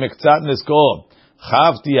 hechsharti miktzat nizko.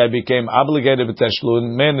 Chavti, I became obligated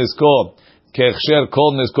b'tashlun men nizko. Kechsher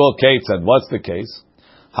kol nizko keitzad. What's the case?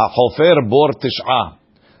 Hachofer bor tish'ah.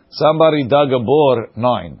 Somebody dug a bor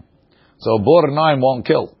 9. So bor 9 won't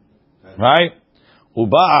kill. Right?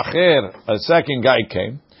 Uba acher, a second guy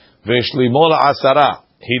came. V'shlimol asara.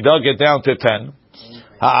 He dug it down to 10.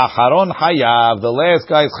 Ha'acharon hayav. The last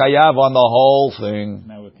guy's hayav on the whole thing.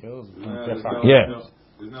 Now it kills. Yeah.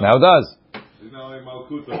 Now it does. It's not like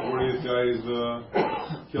Malkuta. 40th guy is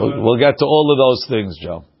We'll get to all of those things,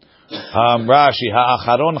 Joe. Rashi,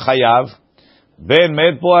 ha'acharon chayav, ben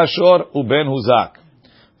med po ashor, uben huzak.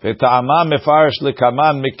 V'ta'ama mefarish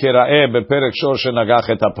lekaman mikira'eh beperek shor shenagach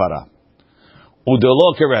et hapara.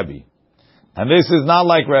 Udelo kerebi. And this is not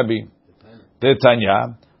like Rebbe.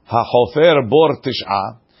 Detanya, ha'chofer bor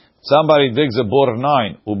tish'a. Somebody digs a bor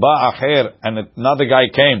 9, uba acher, and another guy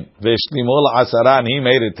came, v'shlimol asara, and he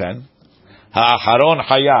made it 10. Ha'acharon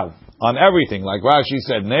chayav. On everything, like Rashi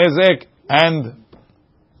said, nezek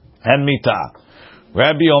and mita.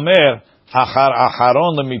 Rabbi Omer,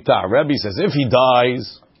 acharon lemita. Rabbi says, if he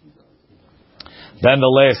dies, then the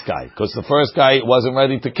last guy, because the first guy wasn't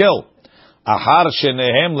ready to kill. Achar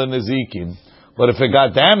shenehem lenezikin. But if it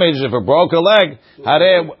got damaged, if it broke a leg,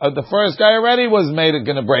 the first guy already was made it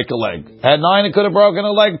going to break a leg. At 9, it could have broken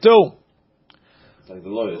a leg too. Like the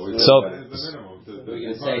lawyers. the We're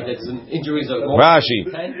going to say that injuries are Rashi,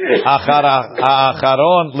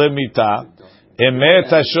 acharon lemita.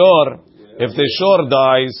 Emet ashor. If the shor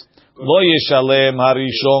dies, lo yishalem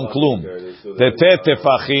harishon klum. Tete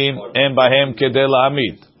tefachim en bahem kedei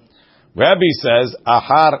la'amid. Rabbi says,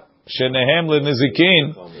 Ahar shenehem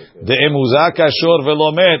lenizikin, de'emuzak ashor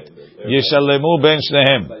velomet, yishalemu ben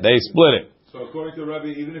shnehem. They split it. So according to Rabbi,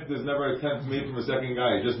 even if there's never a tenth made from a second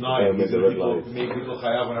guy, just 9, make people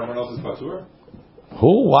chayav when everyone else is patur?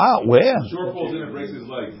 Who? Wow, where? Short falls in and breaks his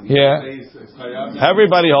leg. Yeah.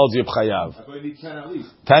 Everybody holds you chayav. I thought you need 10 at least.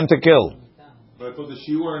 10 to kill. But I thought the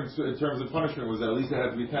shiur in terms of punishment was that at least it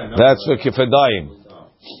had to be 10. That's for kifedayim.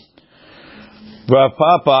 Rav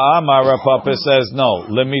Papa Amar, Rav Papa says no.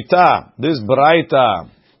 Lemita, this braita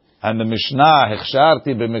and the Mishnah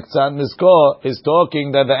hechsharti b'miktzat misko is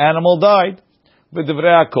talking that the animal died with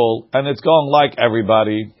divrei hakol, and it's going like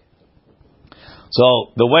everybody.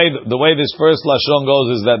 So the way this first lashon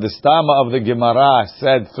goes is that the stama of the Gemara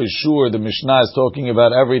said for sure the Mishnah is talking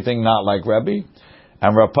about everything, not like Rabbi.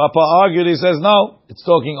 And Rav Papa argued, he says no, it's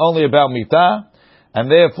talking only about mitah. And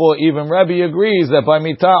therefore, even Rabbi agrees that by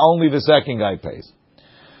mitah only the second guy pays.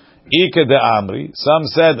 Ika de Amri. Some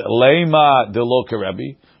said leima de loka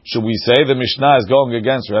Rabbi. Should we say the Mishnah is going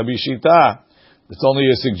against Rabbi Shita? It's only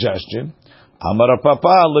a suggestion. Amar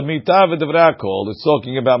Papa lemitah v'devrei hakol. It's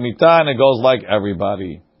talking about mitah and it goes like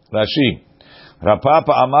everybody. Rashi. Rav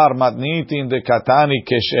Papa Amar matnitin de katani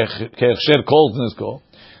kechsher kol nizko.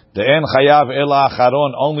 The en chayav ela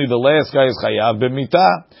acharon. Only the last guy is chayav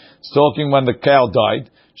b'mitah. It's talking when the cow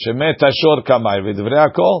died. Shemet ashor kamay v'divrei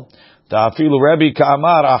hakol. Ta'afilu Rebbe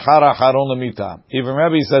ka'amar achar acharon lemita. Even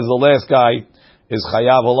Rebbe says the last guy is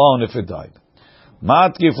chayav alone if it died.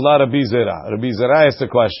 Matkif la Rabbi Zera. Rabbi Zera asked the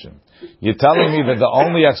question. You're telling me that the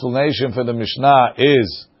only explanation for the Mishnah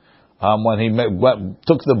is when he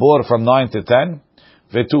took the board from 9 to 10?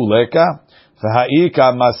 Vetu leka.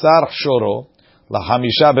 V'ha'ika masar shoro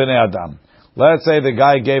lahamisha b'nei adam. Let's say the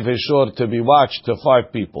guy gave his shor to be watched to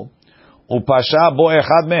 5 people. Upasha bo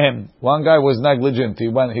echad mehem. One guy was negligent. He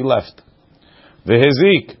left.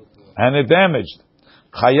 Vehezik, and it damaged.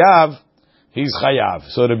 Chayav, he's chayav.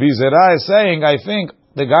 So the Bizera is saying, I think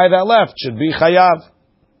the guy that left should be chayav.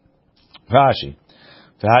 Rashi.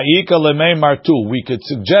 V'ha'ika lemei martu. We could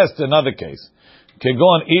suggest another case.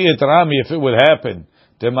 Kegon i'it rami, if it would happen.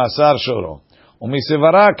 Temasar shoro.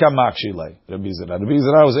 Umisivara kamakshilei. Rabbi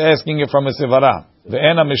Zera was asking it from a sivara.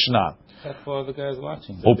 Ve'ena mishnah. That's for the guys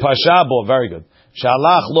watching. Upashabo, very good.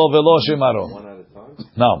 Shalach lo velo shemaro. One at a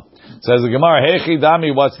time? No. Says the Gemara, Hechi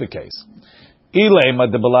dami, what's the case? Ilema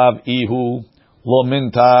debelav ihu lo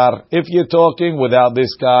mintar. If you're talking without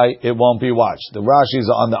this guy, it won't be watched. The Rashi's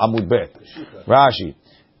on the Amud Bet. Rashi.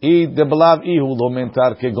 I debelav ihu lo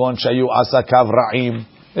mintar kegon shayu asakav ra'im.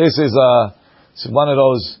 This is one of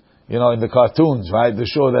those, in the cartoons, right? The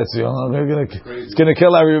show that's, it's gonna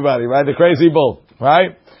kill everybody, right? The crazy bull,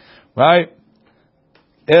 right? Right?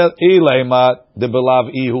 Ilema the belav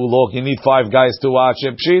ihu lok. You need 5 guys to watch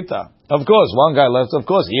it. Pshita. Of course, one guy left. Of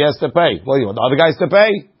course, he has to pay. Well, you want the other guys to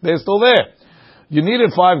pay? They're still there. You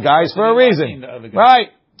needed 5 guys for a reason,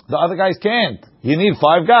 right? The other guys can't. You need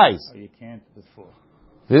 5 guys. Oh, you can't with 4.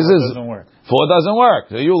 This doesn't work. 4 doesn't work.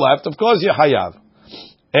 So you left. Of course, you hayav.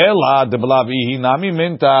 Ela the belav ihi nami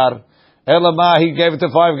mintar. Ela ma, he gave it to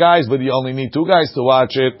 5 guys, but you only need 2 guys to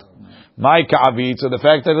watch it. My ka'avit, so the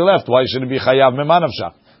fact that he left, why should it be chayav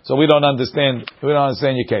memanavshach? So we don't understand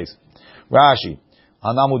your case. Rashi,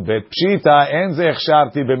 Anamud Bet, Pshita, en ze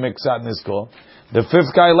echsharti b'miksat nisko. The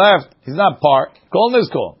 5th guy left, he's not part, kol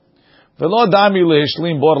nisko. V'lo dami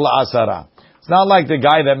lehishlim bor la'asara. It's not like the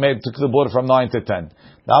guy that took the board from 9 to 10.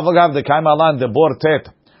 Na'avogav the kaimalan, the bor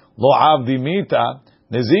tet, lo avdi mita,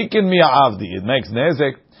 nezikin miya avdi. It makes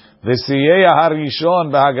nezek. V'siyeh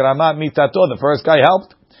harishon v'hagramat mitato. The first guy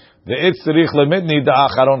helped. The itzrich lemitni da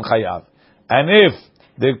acharon chayav. And if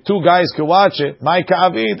the 2 guys can watch it, my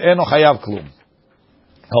ka'avid eno chayav klum.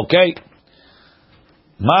 Okay?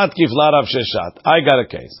 Matkif larav sheshat. I got a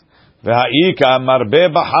case. V'ha'ika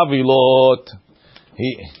marbe b'havilot.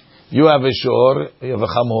 You have a shor, you have a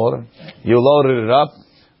chamor, you loaded it up.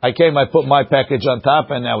 I put my package on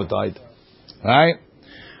top, and now it died. Right?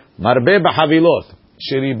 Marbe b'havilot.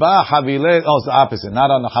 Shiriba havilet. Oh, it's the opposite.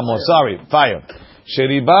 Not on the chamor. Sorry. Fire.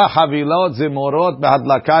 Sheriba havilot zimorot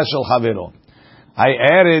behadlaka shel haviro. I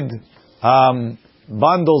added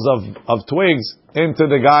bundles of twigs into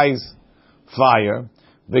the guy's fire.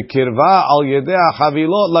 The kirva al yedeh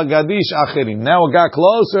havilot lagadish achirim. Now it got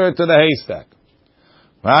closer to the haystack.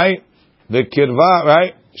 Right? The kirva,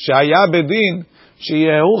 right? Shaya bedin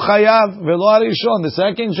sheyehu chayav velo arishon. The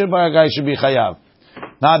second guy should be chayav,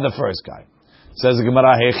 not the first guy. Says the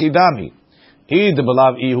Gemara, Hechi dami. Id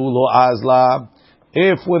belav ihu lo azla.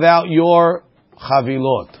 If without your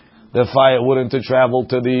chavilot, the fire wouldn't have traveled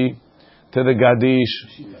to the to the Gadish.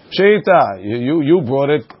 Pshita, you brought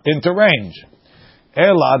it into range.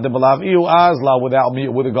 Ela de belav iu azla, without me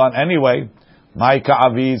it would have gone anyway. My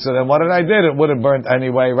ka'avid, so then what did I did? It would have burnt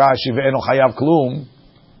anyway. Rashi ve'eno chayav klum.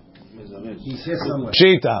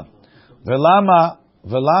 Pshita. Velama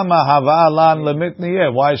hava alan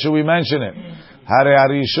lemitniyeh. Why should we mention it? Hare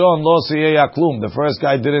harishon lo siyeh klum. The first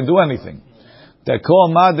guy didn't do anything.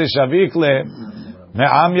 Tekol ma de shavikle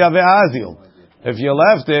me'amya ve'azil. If you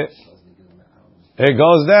left it, it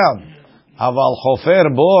goes down. Aval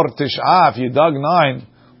chofer bor tish'af, you dug 9.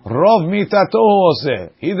 Rov mitatohu oseh.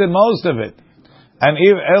 He did most of it. And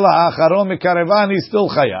if ela acharon mikarevan, he's still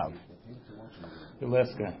chayav. The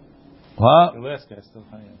last guy. What? The last guy still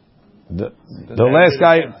chayav. The last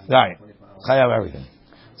guy, right? Chayav everything.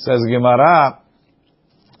 Says Gemara.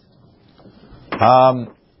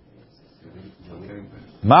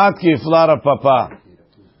 Matki flara papa.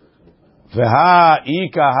 Veha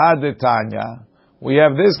ika hadetanya. We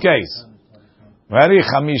have this case. Ready?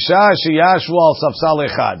 Chamisha sheyashvu al safsal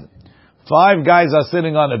echad. 5 guys are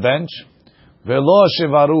sitting on a bench. Velo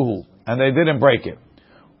shivaruhu, and they didn't break it.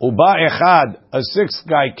 Uba echad, a 6th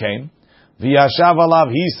guy came. V'yashav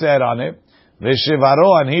alav, he sat on it.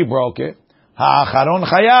 V'shivaro, and he broke it. Ha'acharon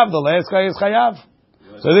chayav, the last guy is chayav.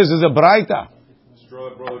 So this is a braita.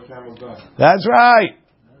 That's right.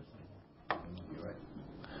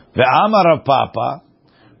 Ve'amar Rav Papa.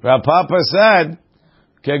 Rav Papa said,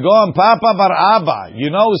 Kegon Papa bar Abba.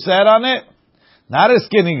 You know who sat on it? Not a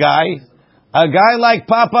skinny guy. A guy like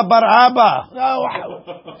Papa bar Abba. Oh,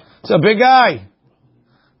 it's a big guy.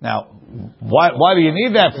 Now, why do you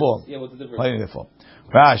need that for? Yeah, what's the difference? What do you need that for?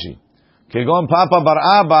 Rashi. Kegon Papa bar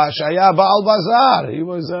Abba shaya ba'al bazar. He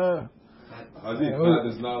was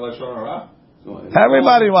It's not like Shon Hara.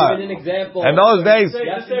 everybody was. Give an example. In those days,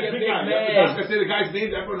 Just say a big guy. You're not gonna say the guy's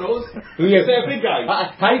name everyone knows. Who you say a big guy?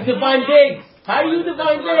 How do you define big? How do you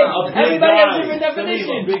define big? Everybody has different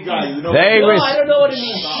definitions. Big guy. You know. they I don't know what it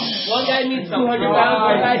means. One guy means 200 pounds,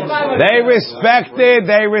 one guy's 500.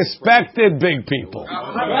 they respected big people.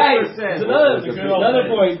 Right. It's another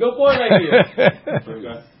point. Go for it right here.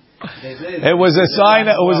 It was a sign.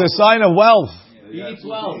 It was a sign of wealth. He eats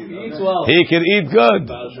well. He eats well. He could eat good.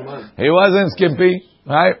 He wasn't skimpy,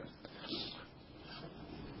 right?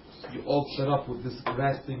 You all set up with this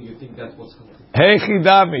last thing. You think that's what's going to Hey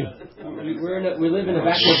chidami, We live in a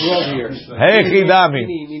backwards world here. hey chidami,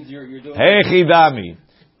 Means you're doing hey chidami.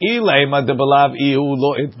 Ilema de belav ihu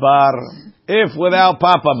lo itbar. If without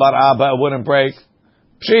Papa bar Abba it wouldn't break.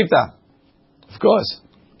 Pshita, of course.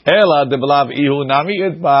 Ela de belav ihu nami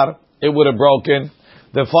itbar. It would have broken.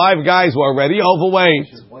 The 5 guys were already overweight,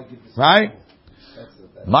 right?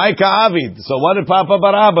 Micah Avid. So what did Papa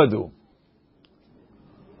bar Abba do?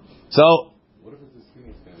 So,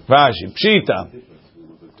 Rashi, Pshita.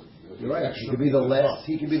 You're right. He could be the last.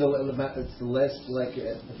 He could be it's the last, like.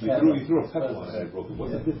 You threw a pebble on it. Broke it.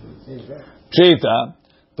 What's the difference? Pshita.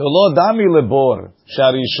 The lo dami lebor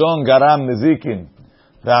sharishon garam nezikin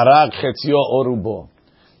v'arak chetzio orubo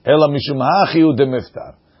ela mishum hachiu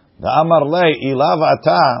demiftar. The amar lei ilav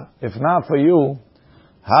ata. If not for you,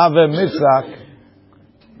 have a mitzak.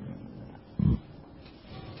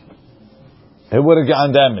 It would have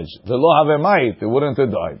gotten damaged. The lo have a might. It wouldn't have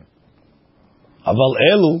died. Aval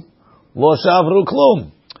elu lo shavru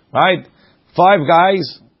klum. Right? 5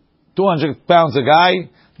 guys, 200 pounds a guy.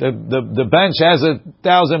 The bench has a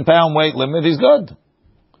 1,000-pound weight limit. He's good.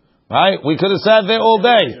 Right? We could have sat there all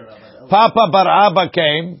day. Papa bar Abba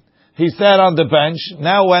came. He sat on the bench.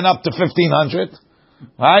 Now went up to 1,500.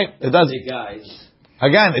 Right? It doesn't.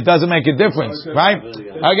 Again, it doesn't make a difference, right?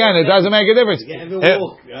 Again, it doesn't make a difference.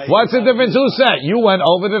 What's the difference? Who said? You went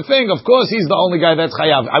over the thing. Of course, he's the only guy that's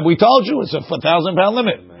chayav. We told you it's a 1,000-pound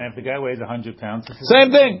limit. And if the guy weighs 100 pounds, same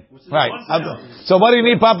thing, right? So what do you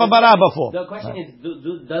need Papa Barabba for? The question is,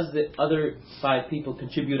 does the other 5 people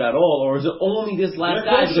contribute at all, or is it only this last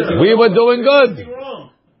guy? We were doing good,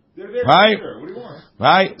 right?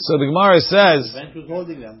 Right. So the Gemara says,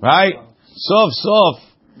 right? Sof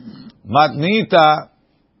matnita.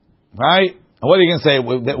 Right? What are you going to say?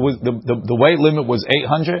 The weight limit was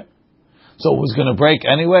 800? So it was going to break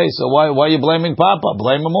anyway? So why are you blaming Papa?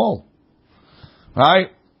 Blame them all.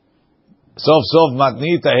 Right? Sof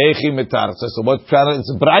matnita hechi mitarza. So what's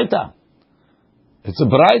it's a braita. It's a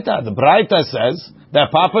braita. The braita says that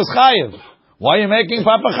Papa's chayiv. Why are you making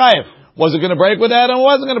Papa chayiv? Was it going to break with Adam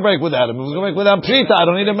or wasn't going to break with Adam? It was going to break with Adam. Pshita, I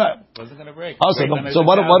don't need him. Wasn't going to break. Oh, so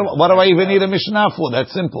what do I even need a Mishnah for?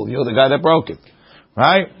 That's simple. You're the guy that broke it.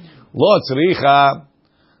 Right? Lo tzricha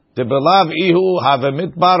tebelav ihu have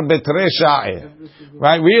mitbar betre sha'eh.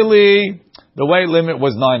 Right? Really, the weight limit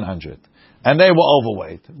was 900. and they were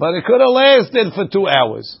overweight. But it could have lasted for 2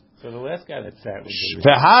 hours. So the last guy that sat was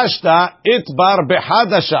V'hashta itbar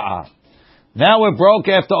b'hada sha'ah. Now it broke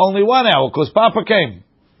after only 1 hour because Papa came.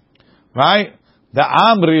 Right? The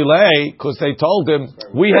Amri lay, because they told him,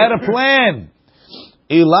 we had a plan.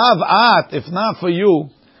 Ilav at, if not for you,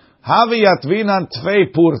 havi yatvinan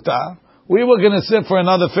tvei purta. We were going to sit for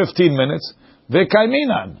another 15 minutes.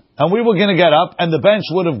 V'kaiminan. And we were going to get up and the bench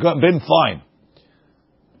would have been fine.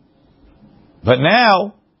 But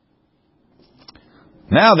now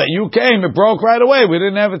that you came, it broke right away. We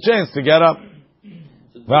didn't have a chance to get up.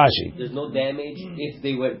 Rashi. There's no damage if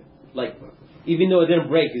they were, like, even though it didn't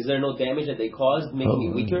break, is there no damage that they caused,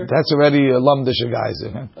 making it weaker? That's already lumdisha guys.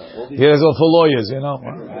 Here's all for lawyers, you know. I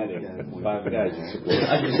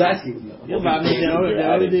was asking. They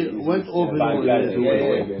already went over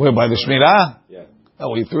the Where, by the Shmirah? Yeah.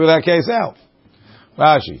 Oh, we threw that case out.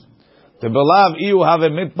 Rashi. The belav iu have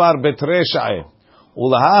mitbar betre sha'eh.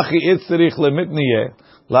 Ulahachi itzrich lemitniye.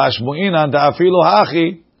 Lashmu'inan da'afilu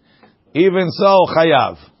hachi. Even so,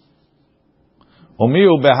 chayav.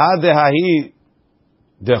 Umiu behade hahi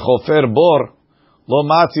dechofer bor lo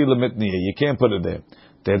matzi lemitniye. You can't put it there.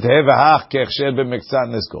 Tedhe v'hach kechsher b'mektzat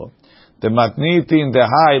nisko. The matnitin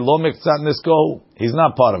dehai lo mektzat nisko. He's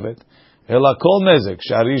not part of it. Ela kol nezek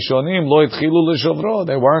sharishonim lo itchilu leshovro.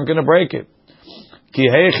 They weren't going to break it. Ki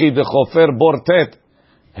hechi dechofer bor tet.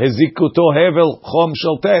 Hezikuto hevel chom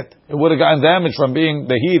shel tet. It would have gotten damaged from being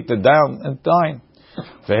the heat, the down and time.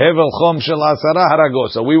 Vehevel chom shel asara harago.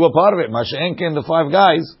 So we were part of it. Mashenke and the 5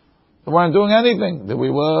 guys, they weren't doing anything. We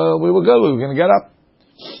were good. We were going to get up.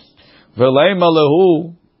 V'leima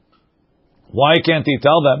lehu. Why can't he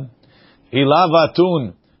tell them?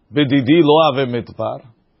 Ilavatun b'didi lo ave mitpar.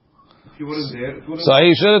 He wasn't there. So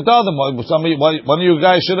he should have told them. One of you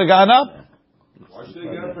guys should have gotten up. Why should they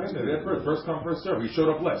get up for him? They're there first come, first serve. He showed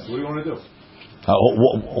up last. What do you want to do?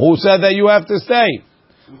 Who said that you have to stay?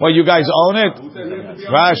 Well, you guys own it?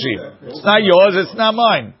 Rashi. It's not yours, it's not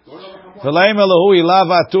mine. When I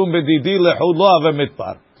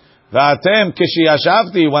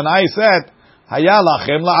said,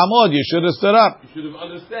 you should have stood up. You should have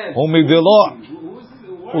understood.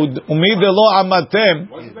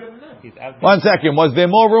 One second, was there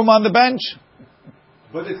more room on the bench?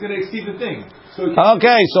 But it's going to exceed the thing. So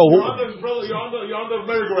okay, so you're on the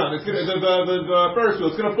merry-go-round. It's gonna, the Ferris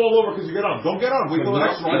wheel. It's going to fall over because you get on. Don't get on. Wait till the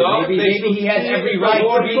next one. Maybe he has every right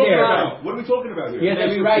to be there. What are we talking about here? He has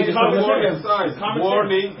every right to be there.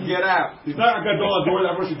 Warning, get out. He's not going to go on door.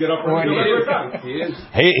 Everyone should get up.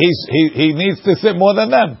 He needs to sit more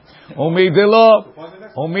than them. There's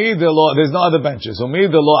no other benches.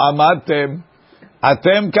 Atem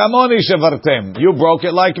kamoni shevartem. You broke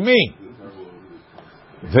it like me.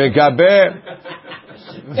 Depends on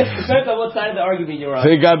what side of the argument you're on.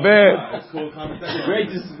 They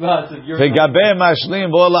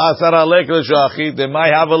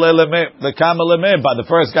might have the Kama Daf, but the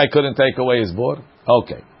first guy couldn't take away his board.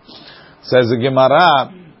 Okay. Says the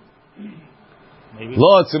Gemara,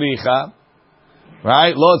 Lo tzricha,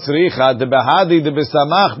 right? Lo tzricha, de behadi de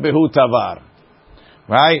besamach behu tavar.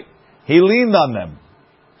 Right? He leaned on them.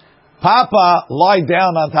 Papa lied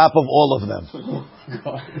down on top of all of them.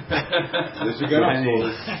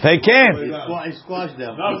 They can't. He squashed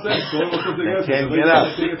them. They can't get up.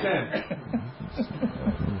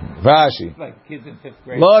 Rashi.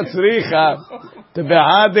 Lo tzricha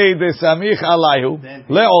tebehadei de samich alayhu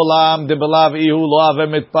leolam de belav ihu lo ave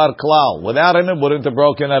mitpar klal. Without him, it wouldn't have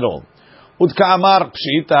broken at all. Udkamar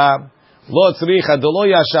pshita lo tzricha de lo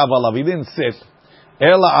yashav alav. He didn't sit.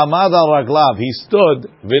 Ela amad al raglav. He stood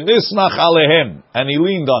v'nismach alehem, and he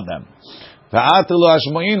leaned on them. V'atilu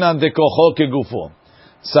ashmoinan de kocho kegufo.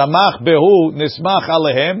 Samach behu nismach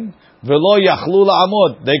alehem v'lo yachlu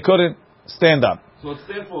la'amod. They couldn't stand up. So it's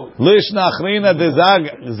therefore. Lish nachrina de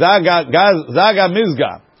zaga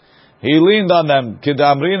mizga. He leaned on them.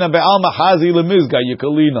 Kidamrina be'alma hazi lemizga. You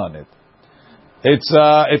can lean on it.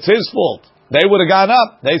 It's his fault. They would have gone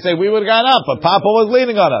up. They say we would have gone up, but Papa was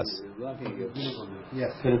leaning on us.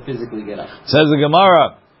 Yes, couldn't physically get up. Says the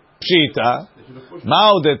Gemara, Pshita,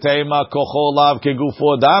 Mao de tema kocho lav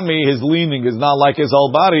kegufo dami. His leaning is not like his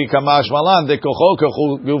whole body. Kamash malan de kocho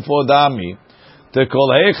kegufo dami. Te kol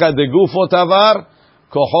hecha de gufo tavar,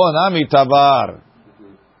 kocho nami tavar.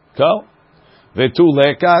 Go. Vetu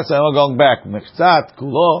leka. So we're going back. Mechzat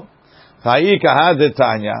kulo. Chayika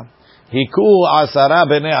hadetanya. Hiku asara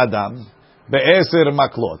bnei adam be'eser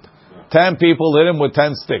maklot. 10 people hit him with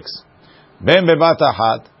 10 sticks. Ben bebat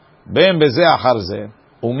achat, ben beze achar zeh,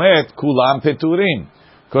 umet kulam peturim,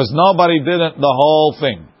 because nobody did it the whole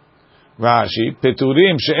thing. Rashi,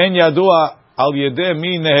 peturim she'en yadua al yedeh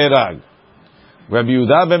mi neherag. Rabbi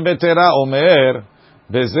Yehuda ben Betera Omer,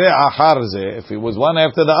 Beze Achar Ze, if it was one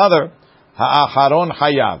after the other, Ha'acharon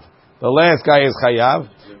Hayav. The last guy is Chayav,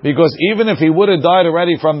 because even if he would have died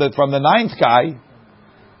already from the ninth guy,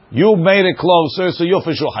 you made it closer, so you're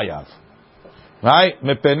for sure Hayav. Right?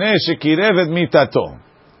 Mepene shekirev et mitato.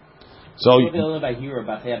 So we're going to live by here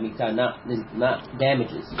about Chayav Mitah, not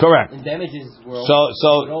damages. Correct. And damages will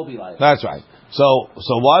all be liable. That's right. So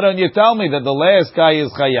why don't you tell me that the last guy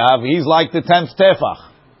is Chayav? He's like the 10th tefach.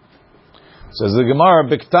 Says the Gemara,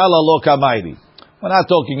 Biktala lo kamayri. We're not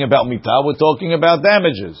talking about mitah, we're talking about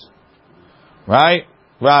damages. Right?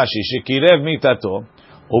 Rashi, shekirev mitato,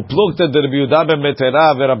 uplukta de Rabbi Yehuda ben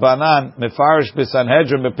Betera v'Rabbanan mefarish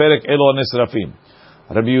b'Sanhedrin beperek elo nisrafim.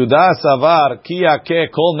 Rabbi Yehuda savar ki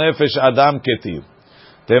yakeh kol nefesh adam ketiv.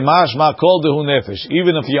 Temash ma kol dehu nefesh.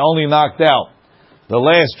 Even if you only knocked out the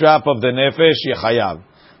last drop of the nefesh, yechayav.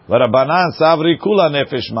 V'Rabbanan savri kula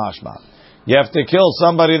nefesh mashma. You have to kill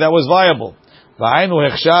somebody that was viable. V'aynu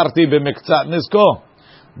hechsharti b'mektzat nisko.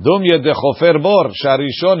 Dum yedechofer bor,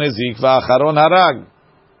 sharishon hezik v'acharon harag.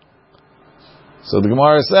 So the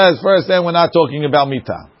Gemara says, first then we're not talking about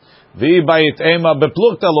mitah. Vi bayit ema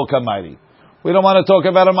beplukta lo kamayri. We don't want to talk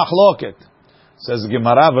about a machloket. Says the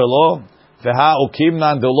Gemara velo, v'ha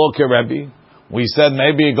ukimnan de lo kerebi. We said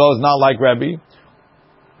maybe it goes not like Rebbe.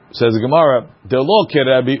 Says the Gemara, de lo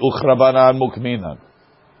kerebi uchrabanan mukminan.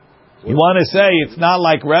 You want to say it's not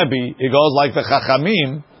like Rebbe, it goes like the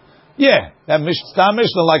Chachamim. Yeah, that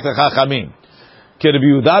Mishnah like the Chachamim. Kerebi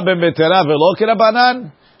Yehuda ben Betera velo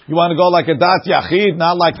kerabanan. You want to go like a Dat Yachid,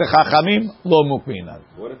 not like the Chachamim? Lo mukminan.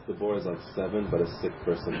 What if the boar is on 7, but a sick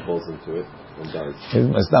person falls into it and dies?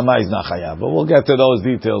 It's not chayav, but we'll get to those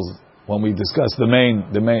details when we discuss the main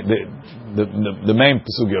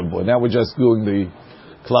sugya of board. Now we're just doing the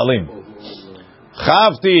klalim.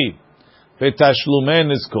 Chavti betashlume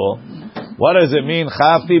nizko. What does it mean?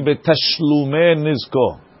 Chavti betashlume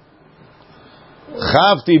nizko.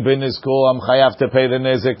 Chavti benizko. I'm chayav to pay the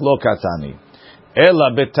nezek lo katani.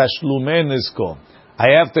 Ela betashlume nizko. I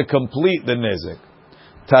have to complete the nezek.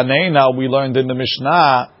 Taneina, we learned in the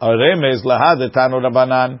Mishnah, Remez lahad tanu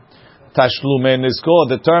rabanan tashlume nizko.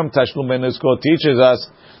 The term tashlume nizko teaches us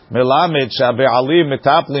melamed shabe'alim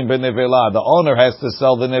metaplim benevela. The owner has to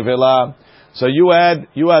sell the nevela. So you had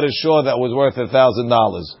a shore that was worth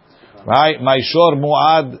 $1,000, right? My shore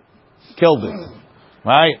muad killed it,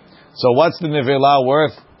 right? So what's the nevela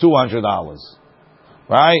worth? $200,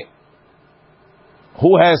 right?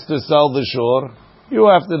 Who has to sell the shore? You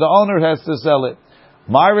have to. The owner has to sell it.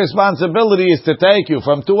 My responsibility is to take you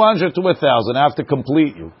from 200 to 1,000. I have to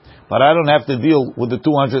complete you, but I don't have to deal with the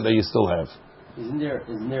 200 that you still have. Isn't there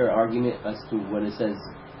an argument as to when it says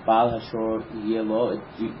Baal Hashor Yelo?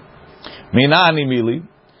 Minani mili,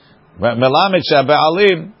 melamed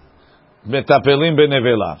shabe'alim metapelim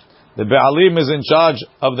benevela. The be'alim is in charge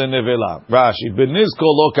of the nevela. Rashi benizko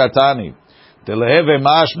lo katani. Teleheve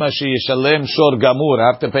mashma sheyishalem shor gamur.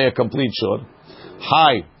 I have to pay a complete shor.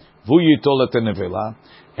 Hi. Vuyitol et nevela.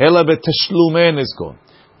 Ela betashlume nizko.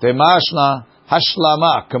 Temashna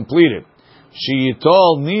hashlama. Completed.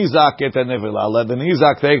 Sheyitol nizak et nevela. Let the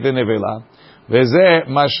nizak take the nevela. Veze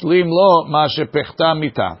mashlim lo ma shepechta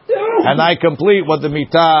mita. And I complete what the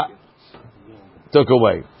mita took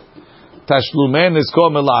away. Tashlume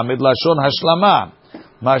nizko melamed lashon hashlama.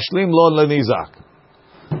 Mashlim lo lenizak.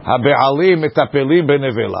 Habe'alim metapelim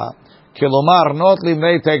benevela. Kilomar not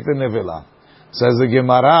limnei take the nevela. Says the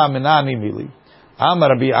Gemara, Minani Mili.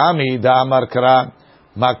 Amar Rabbi Ami, da Amar Kra,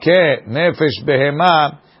 Makeh nefesh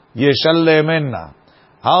behema yeshallemenna.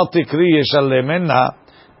 Al tikri yeshallemenna,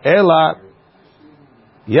 ela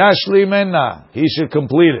yashlimenna. He should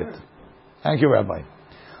complete it. Thank you, Rabbi.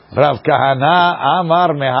 Rav Kahana,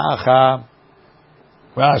 Amar mehacha.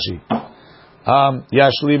 Rashi.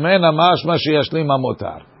 Yashlimenna mashma sheyashlim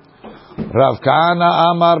amotar. Rav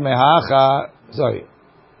Kahana, Amar mehacha. Sorry.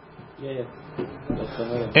 Yeah.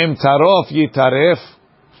 Im tarof yitaref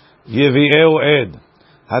yevi'eu ed.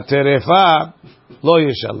 Haterefa lo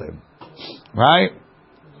yishalem. Right?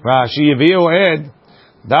 Rashi yevi'eu ed.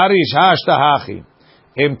 Darish hashta hachi.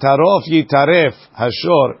 Im tarof yitaref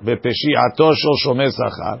hashor bepeshi'ato shel shomei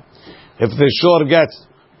sachar. If the shor gets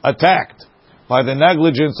attacked by the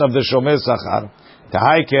negligence of the shomei sachar,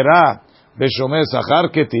 tahai kera b'shomei sachar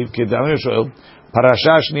ketiv kedamim shoel.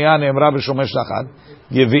 Parasha shniya ne'emra b'shomei sachar.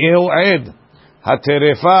 Yevi'eu ed.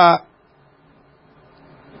 Haterefa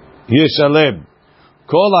yishalem.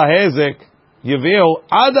 Kol hahezek yevi'u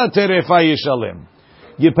ad haterefa yishalem.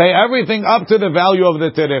 You pay everything up to the value of the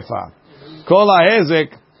terefa. Kol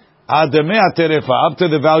hahezek ad demei haterefa, up to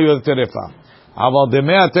the value of the terefa. Aval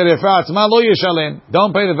demei haterefa atzma lo yishalem.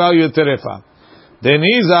 Don't pay the value of the terefa. The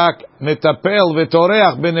nizak metapel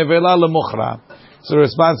v'toreach benevela lemochra. It's the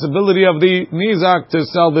responsibility of the nizak to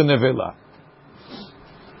sell the nevela.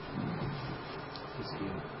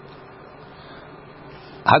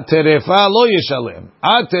 Haterefa lo yishalem.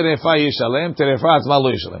 Haterefa yishalem. Terefa atzma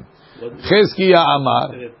lo yishalem. Chizkiya amar.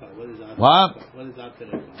 What?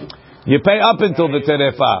 You pay up until the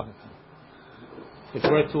terefa. It's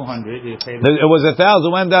worth 200. You pay. It was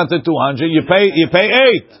 1,000. Went down to 200. You pay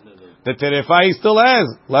 8. The terefa he still has.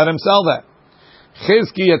 Let him sell that.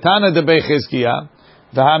 Chizkiya tana de be chizkiya.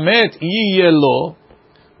 The hamet yiyelo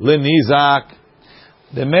lenizak.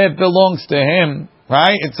 The met belongs to him.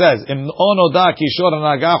 Right? It says, "Im onoda kishor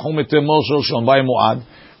nagach u'mitemol shel shon by muad,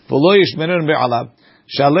 v'lo yishmerin be'alav,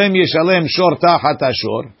 shalem yishalem shor tachat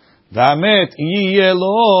ashor, v'amet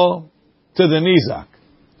yiyelo to the nizak."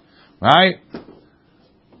 Right?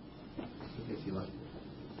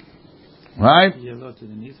 Right? To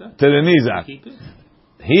the nizak.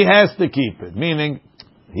 He has to keep it, meaning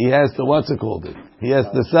he has to, what's it called? He has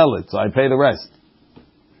to sell it, so I pay the rest.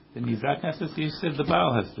 The nizak has to. You said the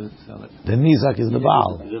baal has to sell it. The nizak is the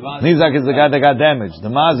baal. Nizak is the guy that got damaged. The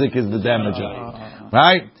mazik is the damager.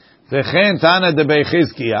 Right? V'chen tana de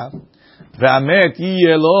bechizkiya v'amet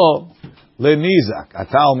yiyelo lenizak.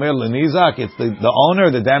 Ata omer lenizak. It's the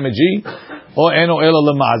owner, the damagee, or eno elo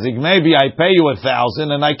lemazik. Maybe I pay you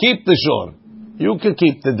 1,000 and I keep the shor. You can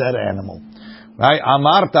keep the dead animal. Right?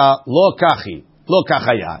 Amarta lo kachi. Lo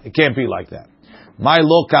kachaya. It can't be like that. My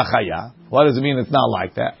lo kachaya. What does it mean? It's not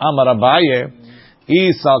like that. Amar Abaye,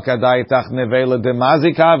 Isal kadaitach nevela de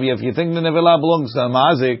mazikavi. If you think the nevela belongs to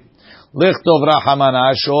mazik, lichtov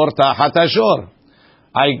rachamana shor tachat ashor.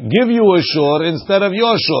 I give you a shor instead of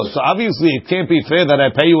your shor. So obviously it can't be fair that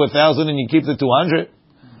I pay you 1,000 and you keep the 200.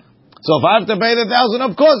 So if I have to pay the 1,000,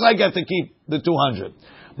 of course I get to keep the 200.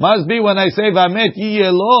 Must be when I say vamet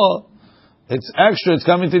yiyelo, it's extra. It's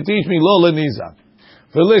coming to teach me lo lenizak.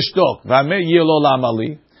 V'lishtok vamet yiyelo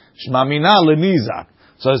lamali. Shmamina lenizak.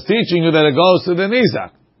 So it's teaching you that it goes to the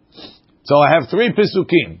nizak. So I have 3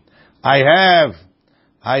 pisukim. I have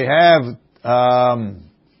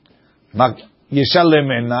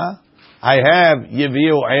yishalemena. I have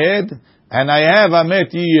yeviu ed, and I have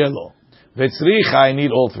amet yiyelo. V'tzricha, I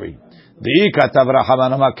need all 3. Deika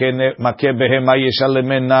tavrachamana makeh behema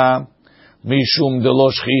yishalemena mishum delo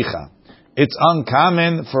shchicha. It's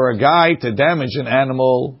uncommon for a guy to damage an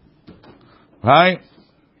animal, right?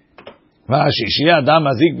 והשישייה אדם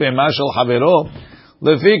מזיק בהמה של חברו,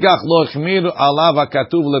 לפיכך לא החמיר עליו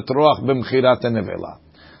הכתוב לטרוח במכירת הנבלה.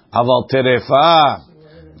 אבל טרפה,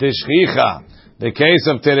 תשכיחה, the case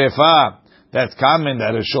of טרפה, that's common,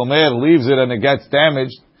 that a shomer leaves it and it gets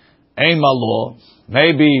damaged, אין malo,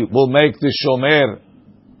 maybe we'll make the shomer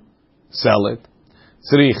sell it,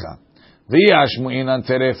 צריכה. וישמעינן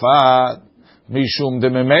טרפה, משום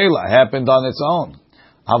דממela, happened on its own.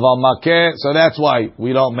 Aval makeh, so that's why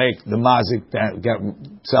we don't make the mazik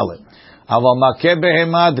sell it. Aval makeh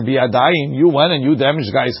behemad biyadayim, you went and you damaged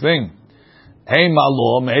the guy's thing. Hey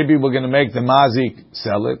malo, maybe we're going to make the mazik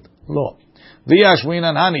sell it. Lo.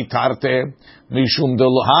 V'yashwinan hani tarte mishum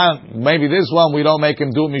delo. Maybe this one we don't make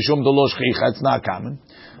him do mishum delo shchicha. It's not common.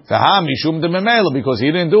 V'ha mishum dememela, because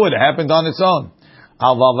he didn't do it. It happened on its own.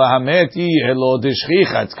 Aval v'hamet yelo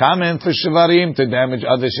deshchicha. It's common for shivarim to damage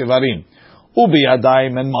other shivarim. Ubi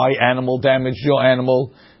adayim, and my animal damaged your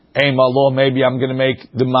animal. Aim Allah, maybe I'm going to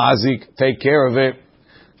make the mazik take care of it.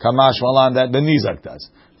 Kamash malan, that the nizak does.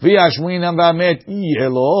 V'yashminam v'amet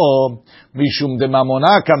yelo mishum de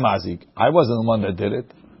mamona kamazik. I wasn't the one that did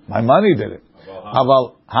it. My money did it.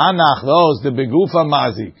 Aval hanach, those the begufa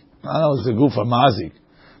mazik. I know it's the gufa mazik.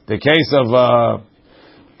 The case of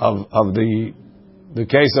the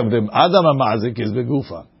case of the adam mazik is the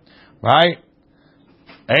gufa, right?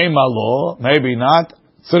 Aim Allah, maybe not.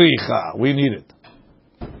 Tzricha, we need it.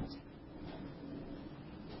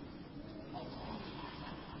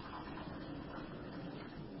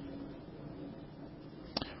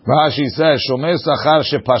 Rashi says, Shomer Sachar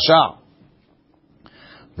Shepasha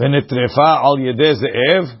V'netrefa al Yedeh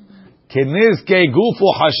Ze'ev Kenizke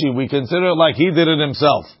Gufu Hashi. We consider it like he did it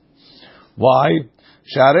himself. Why?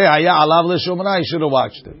 Sharei Haya Alav L'Shomra. He should have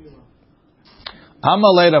watched it.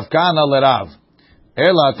 Amalei Rav Kana L'Rav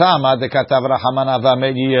Ela Tama Dekatav Rahamana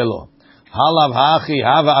V'amed Yiyelo Halav Hachi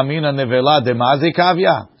Hava Amina Nevela Demazik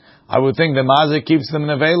Avya. I would think the mazik keeps them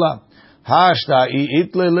nevela. Hashta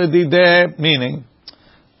itle ledide, meaning,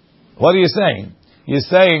 what are you saying? You're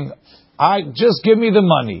saying, I just give me the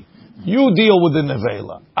money. You deal with the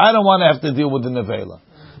nevela. I don't want to have to deal with the nevela.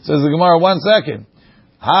 Says the Gemara, 1 second.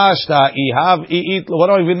 Hashta ihav itle. What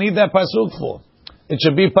do I even need that pasuk for? It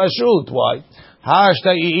should be pashut. Why?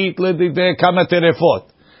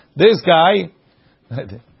 This guy,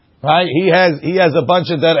 right? He has a bunch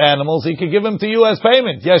of dead animals. He could give them to you as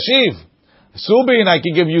payment. Yashiv. Subin, I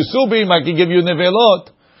can give you subim, I can give you nevelot.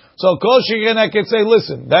 So kol sheken, I can say,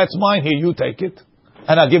 listen, that's mine here, you take it,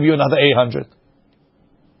 and I'll give you another 800.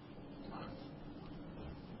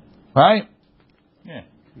 Right? Yeah,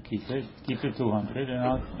 keep it 200, and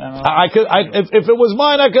I'll if it was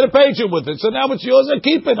mine, I could have paid you with it. So now it's yours. I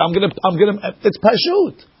keep it. I'm gonna. It's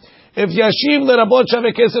pashut. If yashiv lerabot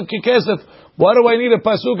shaveh kesef ki kesef, why do I need a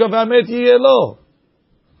pasuk of amet yiyelo?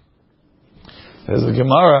 There's the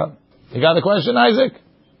Gemara. You got the question, Isaac?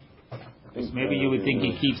 Maybe you would think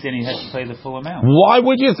he keeps it and he has to pay the full amount. Why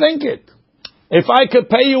would you think it? If I could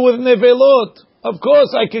pay you with nevelot, of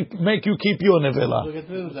course I could make you keep your nevela. What's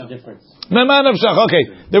the difference? Okay,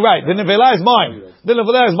 they're right. The nevela is mine. The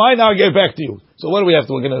nevela is mine. Now I give it back to you. So what do we have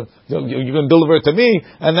to? You're going to deliver it to me,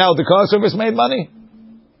 and now the car service made money.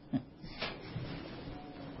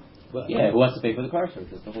 Well, yeah, who has to pay for the car service?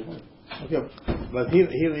 That's the whole point. Okay, but here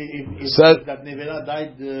if that nevela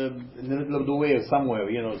died in the middle of the way or somewhere,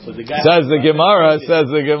 so the guy says the Gemara.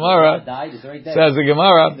 Died, it's already dead. Says the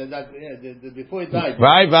Gemara. Before it died.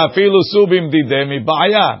 Right, vafilu subim didemi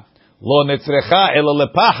ba'aya lo netzrecha elo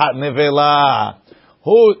lepachat nevela.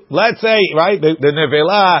 Who? Let's say, right, the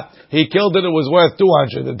nevela, he killed it. It was worth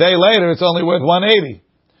 200. A day later, it's only worth 180.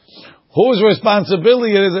 Whose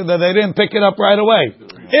responsibility is it that they didn't pick it up right away?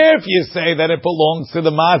 If you say that it belongs to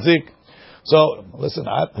the mazik, so listen,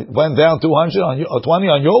 it went down 200 on you, or 20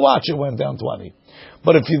 on your watch. It went down 20.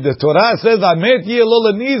 But if the Torah says Amet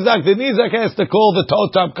Yelol Nizak, the Nizak has to call the tow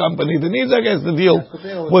top company. The Nizak has to deal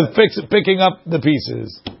with picking up the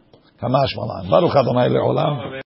pieces. Kamash Malan. Baruch Adonai le'olam.